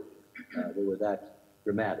recorded. They were that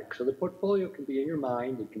dramatic. So the portfolio can be in your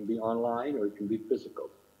mind, it can be online, or it can be physical.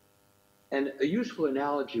 And a useful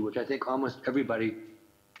analogy, which I think almost everybody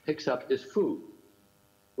picks up, is food.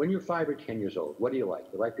 When you're 5 or 10 years old, what do you like?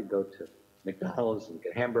 You like to go to McDonald's and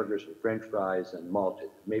get hamburgers and French fries and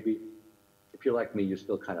malted. Maybe, if you're like me, you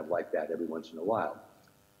still kind of like that every once in a while.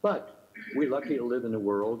 But we're lucky to live in a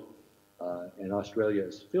world, and Australia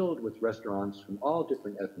is filled with restaurants from all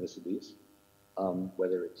different ethnicities,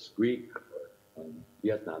 whether it's Greek or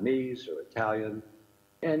Vietnamese or Italian.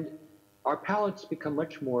 And our palates become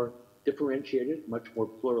much more differentiated, much more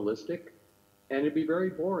pluralistic, and it'd be very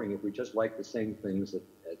boring if we just liked the same things at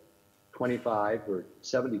 25 or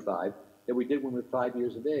 75 that we did when we were 5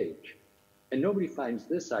 years of age. And nobody finds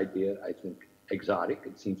this idea, I think, exotic.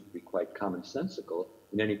 It seems to be quite commonsensical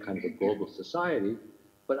in any kind of a global society.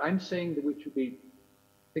 But I'm saying that we should be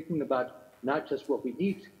thinking about not just what we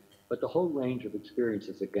eat, but the whole range of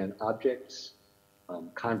experiences. Again, objects,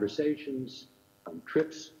 conversations,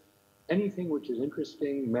 trips, anything which is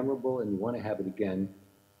interesting, memorable, and you want to have it again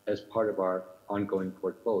as part of our ongoing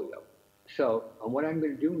portfolio. So what I'm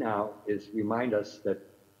going to do now is remind us that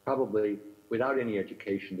probably without any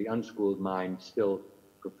education, the unschooled mind still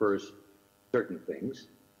prefers certain things.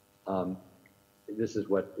 This is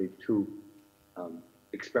what the two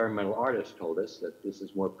experimental artists told us, that this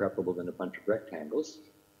is more preferable than a bunch of rectangles.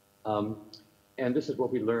 And this is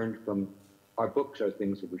what we learned from our books are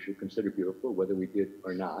things that we should consider beautiful, whether we did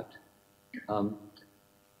or not.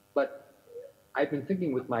 But I've been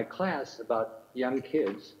thinking with my class about young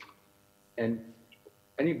kids, and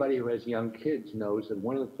anybody who has young kids knows that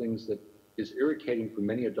one of the things that is irritating for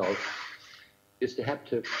many adults is to have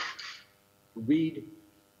to read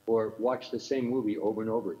or watch the same movie over and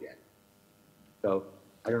over again. So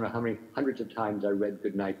I don't know how many hundreds of times I read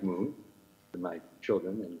Goodnight Moon to my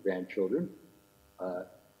children and grandchildren.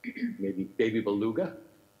 Maybe Baby Beluga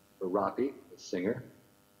or Rafi, the singer.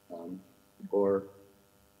 Or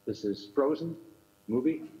this is Frozen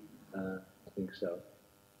movie. I think so.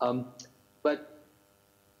 But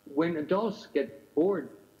when adults get bored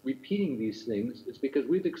repeating these things, it's because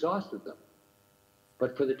we've exhausted them.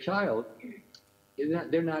 But for the child,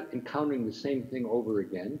 they're not encountering the same thing over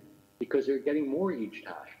again because they're getting more each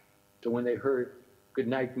time. So when they heard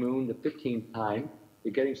Goodnight Moon the 15th time,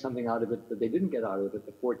 they're getting something out of it that they didn't get out of it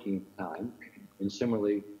the 14th time. And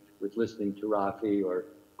similarly with listening to Rafi or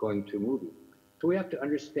going to a movie. So we have to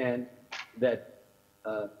understand that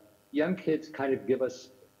young kids kind of give us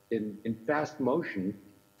in fast motion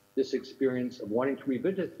this experience of wanting to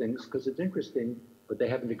revisit things because it's interesting, but they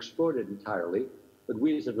haven't explored it entirely. But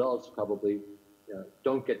we as adults probably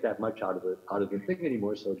don't get that much out of the thing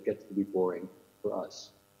anymore, so it gets to be boring for us.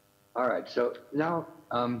 All right, so now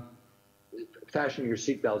fasten your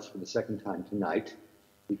seatbelts for the second time tonight,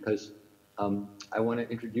 because I want to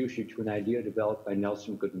introduce you to an idea developed by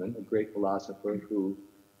Nelson Goodman, a great philosopher who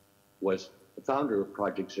was the founder of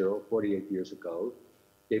Project Zero 48 years ago.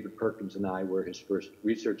 David Perkins and I were his first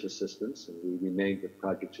research assistants, and we remained with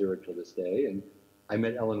Project Zero till this day. And I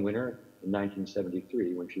met Ellen Winter in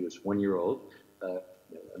 1973 when she was 1 year old,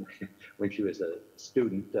 when she was a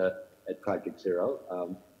student at Project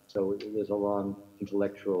Zero. So there's a long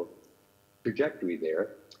intellectual trajectory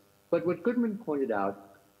there. But what Goodman pointed out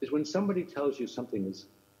is when somebody tells you something is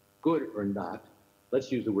good or not,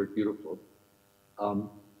 let's use the word beautiful,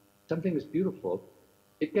 something is beautiful,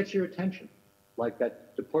 it gets your attention, like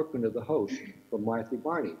that deportment of the host from Martha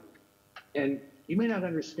Barney. And you may not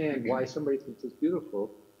understand why somebody thinks it's beautiful,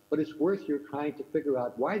 but it's worth your trying to figure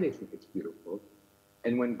out why they think it's beautiful.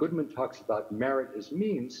 And when Goodman talks about merit as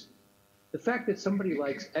means, the fact that somebody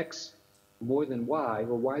likes X more than Y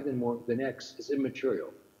or Y more than X is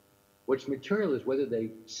immaterial. What's material is whether they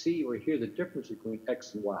see or hear the difference between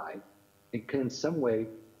X and Y and can in some way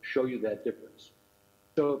show you that difference.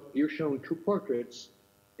 So if you're shown two portraits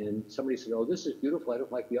and somebody says, oh, this is beautiful, I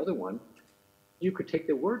don't like the other one, you could take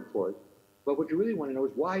their word for it. But what you really want to know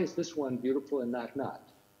is why is this one beautiful and not?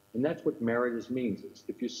 And that's what merit is means.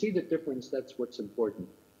 If you see the difference, that's what's important.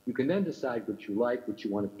 You can then decide what you like, what you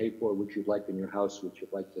want to pay for, what you'd like in your house, what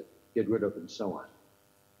you'd like to get rid of, and so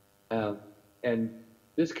on. And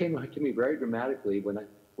this came to me very dramatically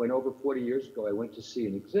when over 40 years ago, I went to see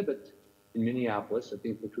an exhibit in Minneapolis at the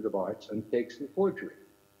Institute of Arts on fakes and forgery.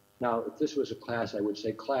 Now, if this was a class, I would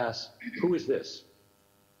say, class, who is this?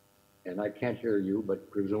 And I can't hear you,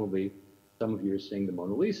 but presumably some of you are saying the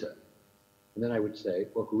Mona Lisa. And then I would say,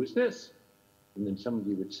 well, who is this? And then some of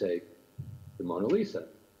you would say, the Mona Lisa.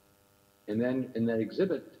 And then in that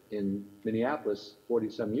exhibit in Minneapolis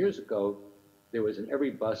 40-some years ago, there was in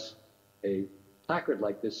every bus a placard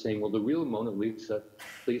like this saying, well, the real Mona Lisa,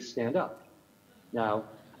 please stand up. Now,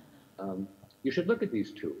 you should look at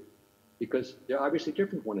these two, because they're obviously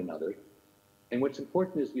different from one another. And what's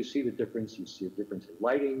important is you see the difference. You see a difference in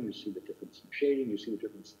lighting. You see the difference in shading. You see the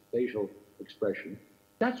difference in facial expression.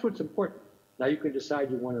 That's what's important. Now you can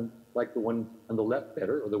decide you want to like the one on the left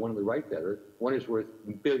better or the one on the right better. One is worth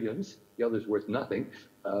billions. The other is worth nothing.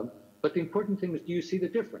 But the important thing is, do you see the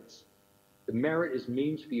difference? The merit is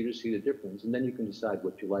means for you to see the difference, and then you can decide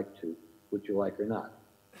what you like or not.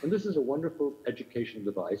 And this is a wonderful educational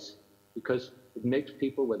device because it makes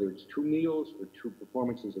people, whether it's two meals or two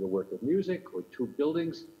performances of a work of music or two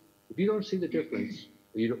buildings, if you don't see the difference,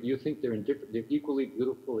 you think they're equally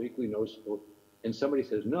beautiful, equally noticeable, and somebody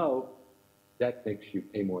says no, that makes you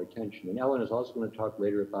pay more attention. And Ellen is also going to talk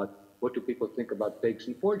later about what do people think about fakes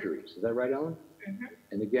and forgeries. Is that right, Ellen? Mm-hmm.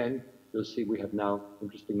 And again, you'll see we have now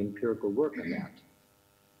interesting empirical work on that.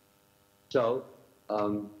 So,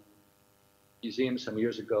 museum some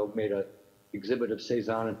years ago made an exhibit of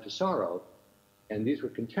Cezanne and Pissarro, and these were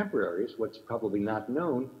contemporaries. What's probably not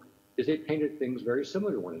known is they painted things very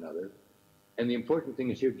similar to one another. And the important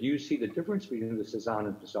thing is here, do you see the difference between the Cezanne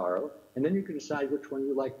and Pissarro? And then you can decide which one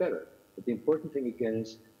you like better. But the important thing again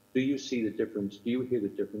is, do you see the difference? Do you hear the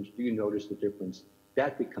difference? Do you notice the difference?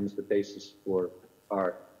 That becomes the basis for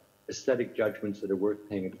our aesthetic judgments that are worth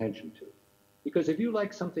paying attention to. Because if you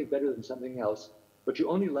like something better than something else, but you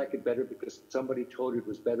only like it better because somebody told you it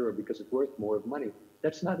was better or because it's worth more of money,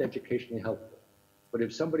 that's not educationally helpful. But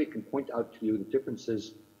if somebody can point out to you the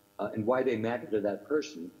differences and why they matter to that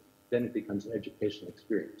person, then it becomes an educational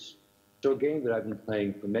experience. So a game that I've been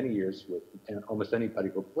playing for many years with almost anybody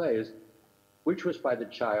who plays, which was by the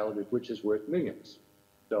child, which is worth millions.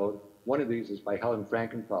 So one of these is by Helen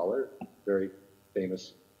Frankenthaler, very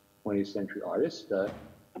famous 20th century artist.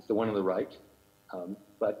 It's the one on the right,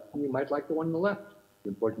 but you might like the one on the left. The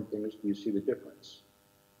important thing is, do you see the difference?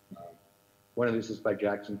 One of these is by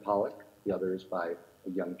Jackson Pollock. The other is by a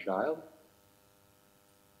young child.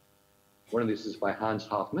 One of these is by Hans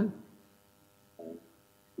Hofmann.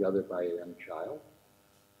 The other by a young child.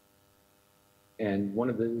 And one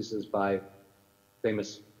of these is by a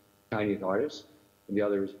famous Chinese artist, and the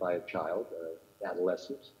other is by a child,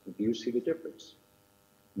 adolescent. And do you see the difference?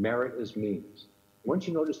 Merit is means. Once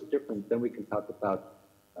you notice the difference, then we can talk about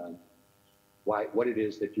what it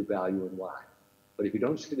is that you value and why. But if you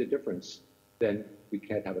don't see the difference, then we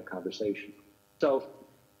can't have a conversation. So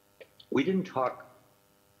we didn't talk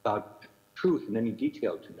about truth in any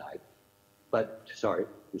detail tonight, but, sorry,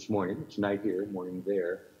 this morning, tonight here, morning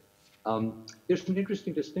there. There's an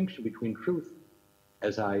interesting distinction between truth,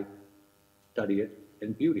 as I study it,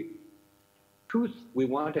 and beauty. Truth, we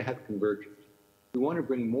want to have convergent. We want to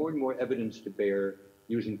bring more and more evidence to bear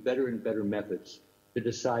using better and better methods to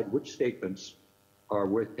decide which statements are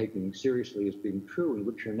worth taking seriously as being true and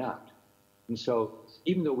which are not. And so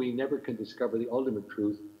even though we never can discover the ultimate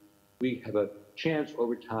truth, we have a chance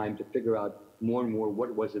over time to figure out more and more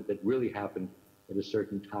what was it that really happened at a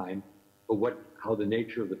certain time, or how the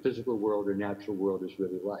nature of the physical world or natural world is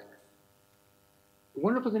really like. The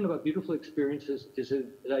wonderful thing about beautiful experiences is that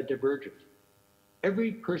they're divergent.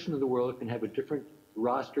 Every person in the world can have a different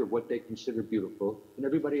roster of what they consider beautiful than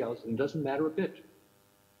everybody else, and it doesn't matter a bit.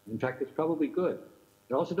 In fact, it's probably good.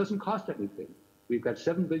 It also doesn't cost anything. We've got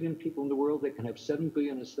 7 billion people in the world. They can have 7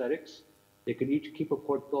 billion aesthetics. They can each keep a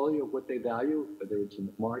portfolio of what they value, whether it's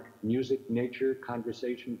in art, music, nature,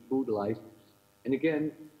 conversation, food, life. And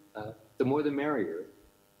again, the more the merrier.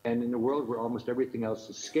 And in a world where almost everything else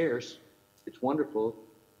is scarce, it's wonderful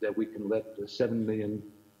that we can let the 7 million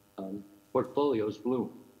portfolios bloom.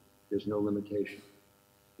 There's no limitation.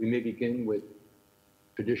 We may begin with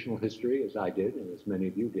traditional history, as I did, and as many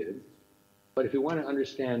of you did. But if you want to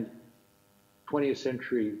understand 20th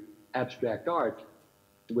century abstract art,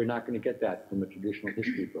 we're not going to get that from a traditional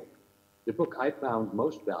history book. The book I found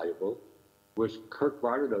most valuable was Kirk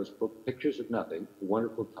Varnado's book, Pictures of Nothing, a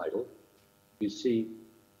wonderful title. You see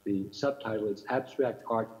the subtitle is Abstract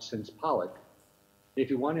Art Since Pollock. And if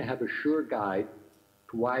you want to have a sure guide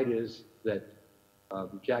to why it is that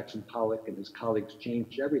Jackson Pollock and his colleagues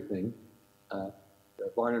changed everything, the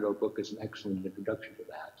Varnado book is an excellent introduction to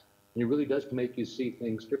that. And it really does make you see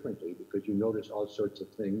things differently because you notice all sorts of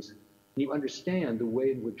things. And you understand the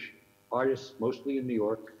way in which artists, mostly in New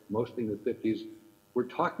York, mostly in the 50s, were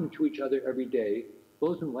talking to each other every day,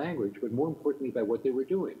 both in language, but more importantly by what they were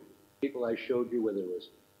doing. People I showed you, whether it was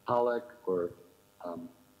Pollock or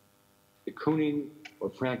de Kooning or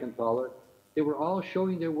Frankenthaler, they were all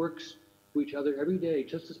showing their works to each other every day,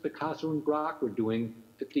 just as Picasso and Braque were doing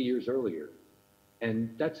 50 years earlier.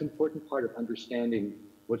 And that's an important part of understanding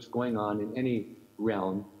what's going on in any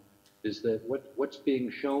realm, is that what's being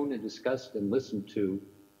shown and discussed and listened to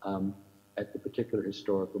at the particular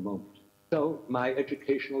historical moment. So my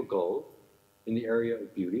educational goal in the area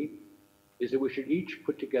of beauty is that we should each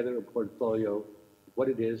put together a portfolio of what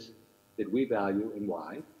it is that we value and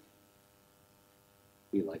why.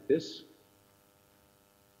 Be like this,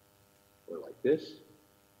 or like this,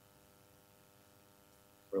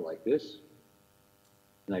 or like this.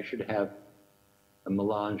 And I should have a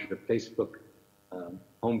melange of Facebook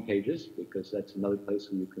home pages, because that's another place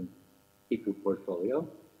where you can keep your portfolio.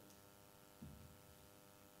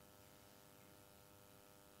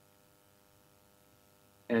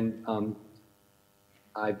 And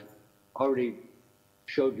I've already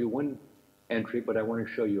showed you one entry, but I want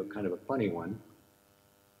to show you a kind of a funny one.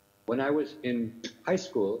 When I was in high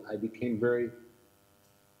school, I became very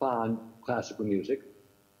fond of classical music,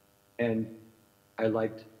 and I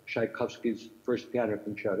liked Tchaikovsky's First Piano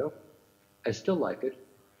Concerto. I still like it,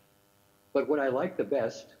 but what I liked the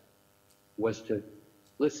best was to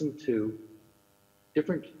listen to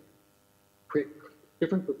different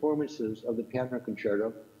performances of the Piano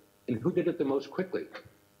Concerto and who did it the most quickly.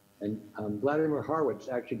 And Vladimir Horowitz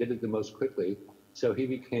actually did it the most quickly, so he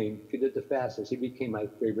did the fastest. He became my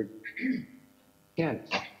favorite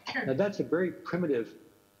pianist. Now that's a very primitive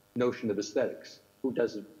notion of aesthetics. Who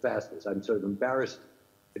does it fastest? I'm sort of embarrassed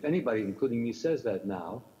if anybody, including me, says that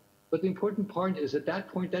now. But the important part is at that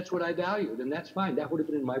point, that's what I valued, and that's fine. That would have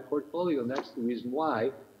been in my portfolio, and that's the reason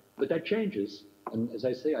why. But that changes. And as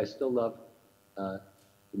I say, I still love the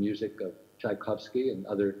music of Tchaikovsky and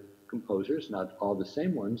other composers, not all the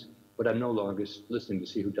same ones, but I'm no longer listening to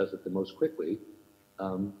see who does it the most quickly.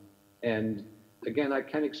 And again, I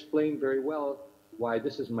can't explain very well why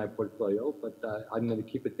this is in my portfolio, but I'm going to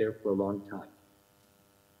keep it there for a long time.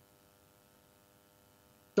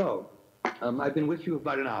 So, I've been with you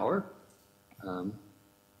about an hour.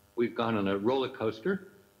 We've gone on a roller coaster.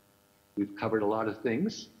 We've covered a lot of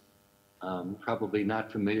things, probably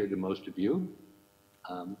not familiar to most of you.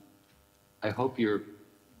 I hope your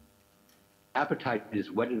appetite is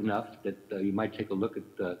whetted enough that you might take a look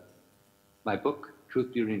at my book,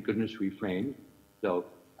 Truth, Beauty, and Goodness Reframed. So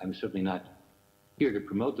I'm certainly not here to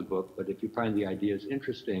promote the book, but if you find the ideas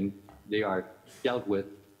interesting, they are dealt with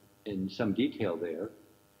in some detail there.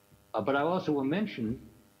 But I also will mention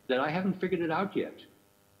that I haven't figured it out yet.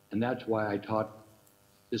 And that's why I taught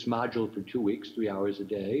this module for 2 weeks, 3 hours a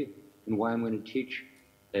day, and why I'm going to teach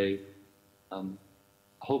a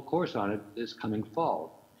whole course on it this coming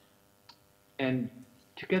fall. And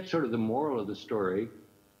to get sort of the moral of the story,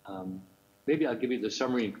 maybe I'll give you the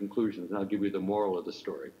summary and conclusions, and I'll give you the moral of the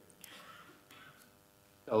story.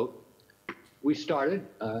 So we started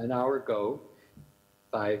an hour ago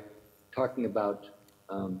by talking about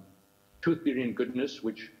truth, beauty, and goodness,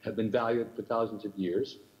 which have been valued for thousands of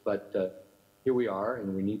years. But here we are,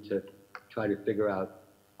 and we need to try to figure out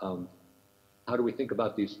how do we think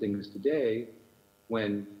about these things today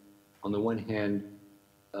when, on the one hand,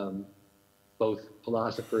 both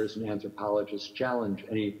philosophers and anthropologists challenge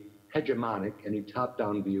any hegemonic, any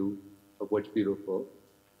top-down view of what's beautiful,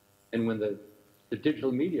 and when the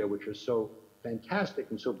digital media, which are so fantastic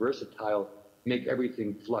and so versatile, make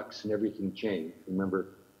everything flux and everything change. Remember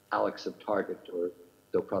Alex of Target, or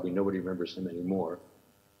though probably nobody remembers him anymore.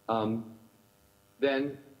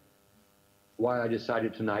 Then why I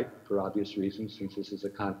decided tonight, for obvious reasons, since this is a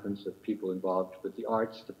conference of people involved with the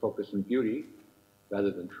arts, to focus on beauty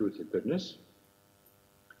rather than truth or goodness.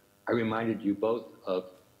 I reminded you both of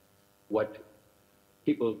what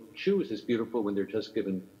people choose as beautiful when they're just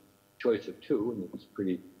given choice of two, and it's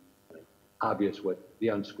pretty obvious what the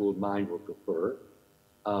unschooled mind will prefer.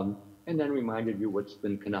 And then reminded you what's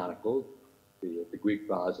been canonical, the Greek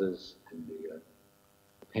vases and the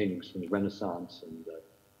paintings from the Renaissance and the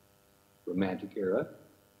Romantic era.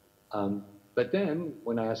 But then,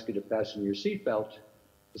 when I asked you to fasten your seatbelt,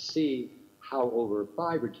 to see how over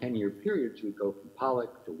 5 or 10 year periods we go from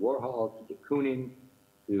Pollock to Warhol to de Kooning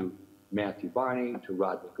to Matthew Barney to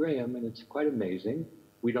Rodney Graham, and it's quite amazing.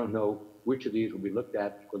 We don't know which of these will be looked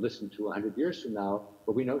at or listened to 100 years from now,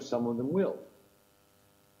 but we know some of them will.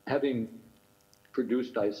 Having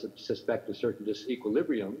produced, I suspect, a certain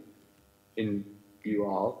disequilibrium in you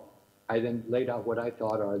all, I then laid out what I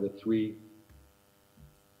thought are the 3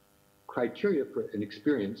 criteria for an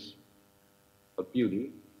experience of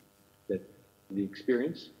beauty, that the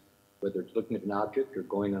experience, whether it's looking at an object or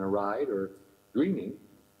going on a ride or dreaming,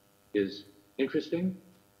 is interesting,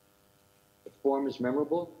 the form is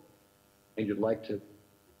memorable, and you'd like to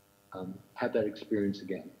have that experience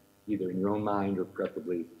again, either in your own mind or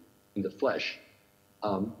preferably in the flesh.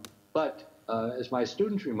 But as my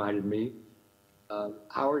students reminded me,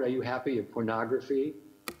 Howard, are you happy if pornography,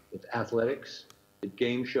 if athletics, if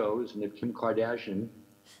game shows, and if Kim Kardashian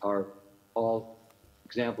are all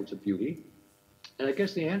examples of beauty? And I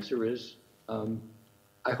guess the answer is,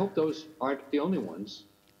 I hope those aren't the only ones,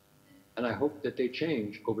 and I hope that they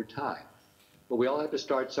change over time. But we all have to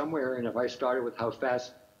start somewhere, and if I started with how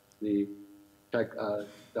fast the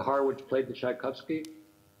Horowitz played the Tchaikovsky,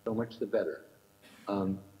 so much the better.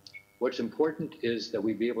 What's important is that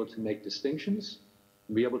we be able to make distinctions,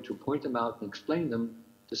 and be able to point them out and explain them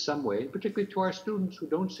to some way, particularly to our students who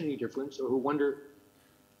don't see any difference or who wonder,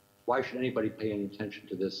 why should anybody pay any attention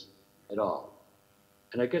to this at all?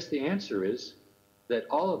 And I guess the answer is that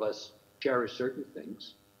all of us cherish certain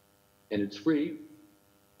things, and it's free,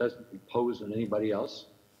 doesn't impose on anybody else.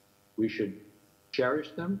 We should cherish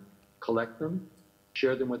them, collect them,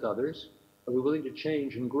 share them with others, but we're willing to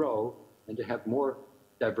change and grow and to have more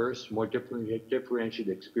diverse, more differentiated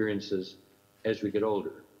experiences as we get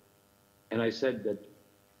older. And I said that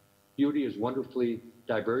beauty is wonderfully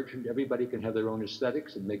divergent. Everybody can have their own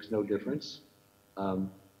aesthetics. It makes no difference. In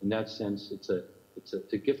that sense, it's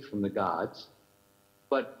a gift from the gods.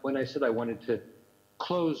 But when I said I wanted to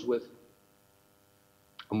close with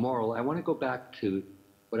a moral, I want to go back to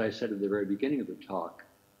what I said at the very beginning of the talk,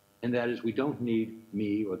 and that is we don't need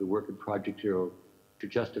me or the work at Project Hero to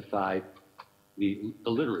justify the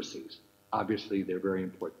literacies. Obviously, they're very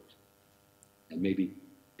important. And maybe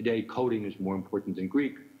today coding is more important than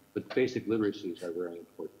Greek, but basic literacies are very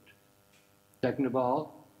important. Second of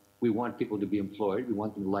all, we want people to be employed. We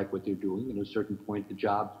want them to like what they're doing. And at a certain point, the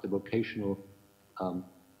job, the vocational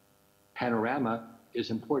panorama is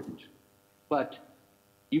important. But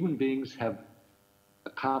human beings have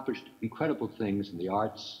accomplished incredible things in the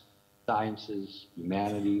arts, sciences,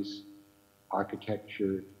 humanities,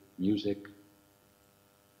 architecture, music,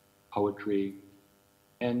 poetry,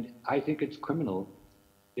 and I think it's criminal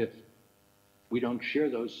if we don't share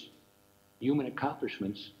those human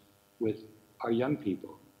accomplishments with our young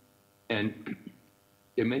people. And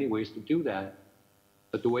there are many ways to do that,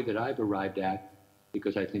 but the way that I've arrived at,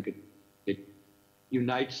 because I think it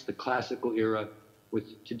unites the classical era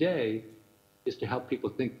with today, is to help people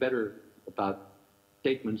think better about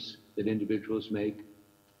statements that individuals make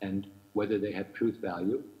and whether they have truth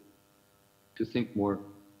value, to think more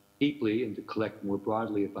deeply and to collect more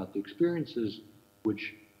broadly about the experiences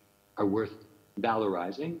which are worth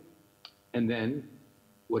valorizing. And then,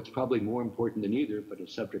 what's probably more important than either, but a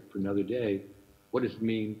subject for another day, what does it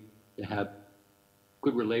mean to have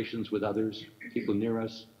good relations with others, people near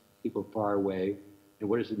us, people far away, and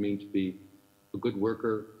what does it mean to be a good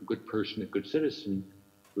worker, a good person, a good citizen,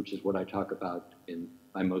 which is what I talk about in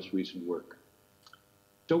my most recent work.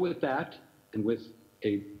 So with that, and with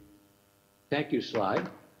a thank you slide,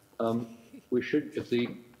 we should, if the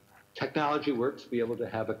technology works, be able to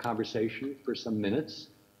have a conversation for some minutes.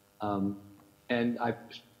 And I've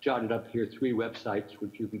jotted up here 3 websites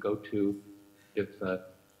which you can go to if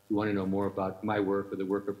you want to know more about my work or the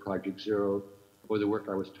work of Project Zero, or the work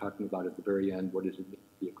I was talking about at the very end. What does it mean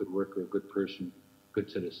to be a good worker, a good person, good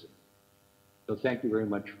citizen? So thank you very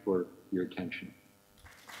much for your attention.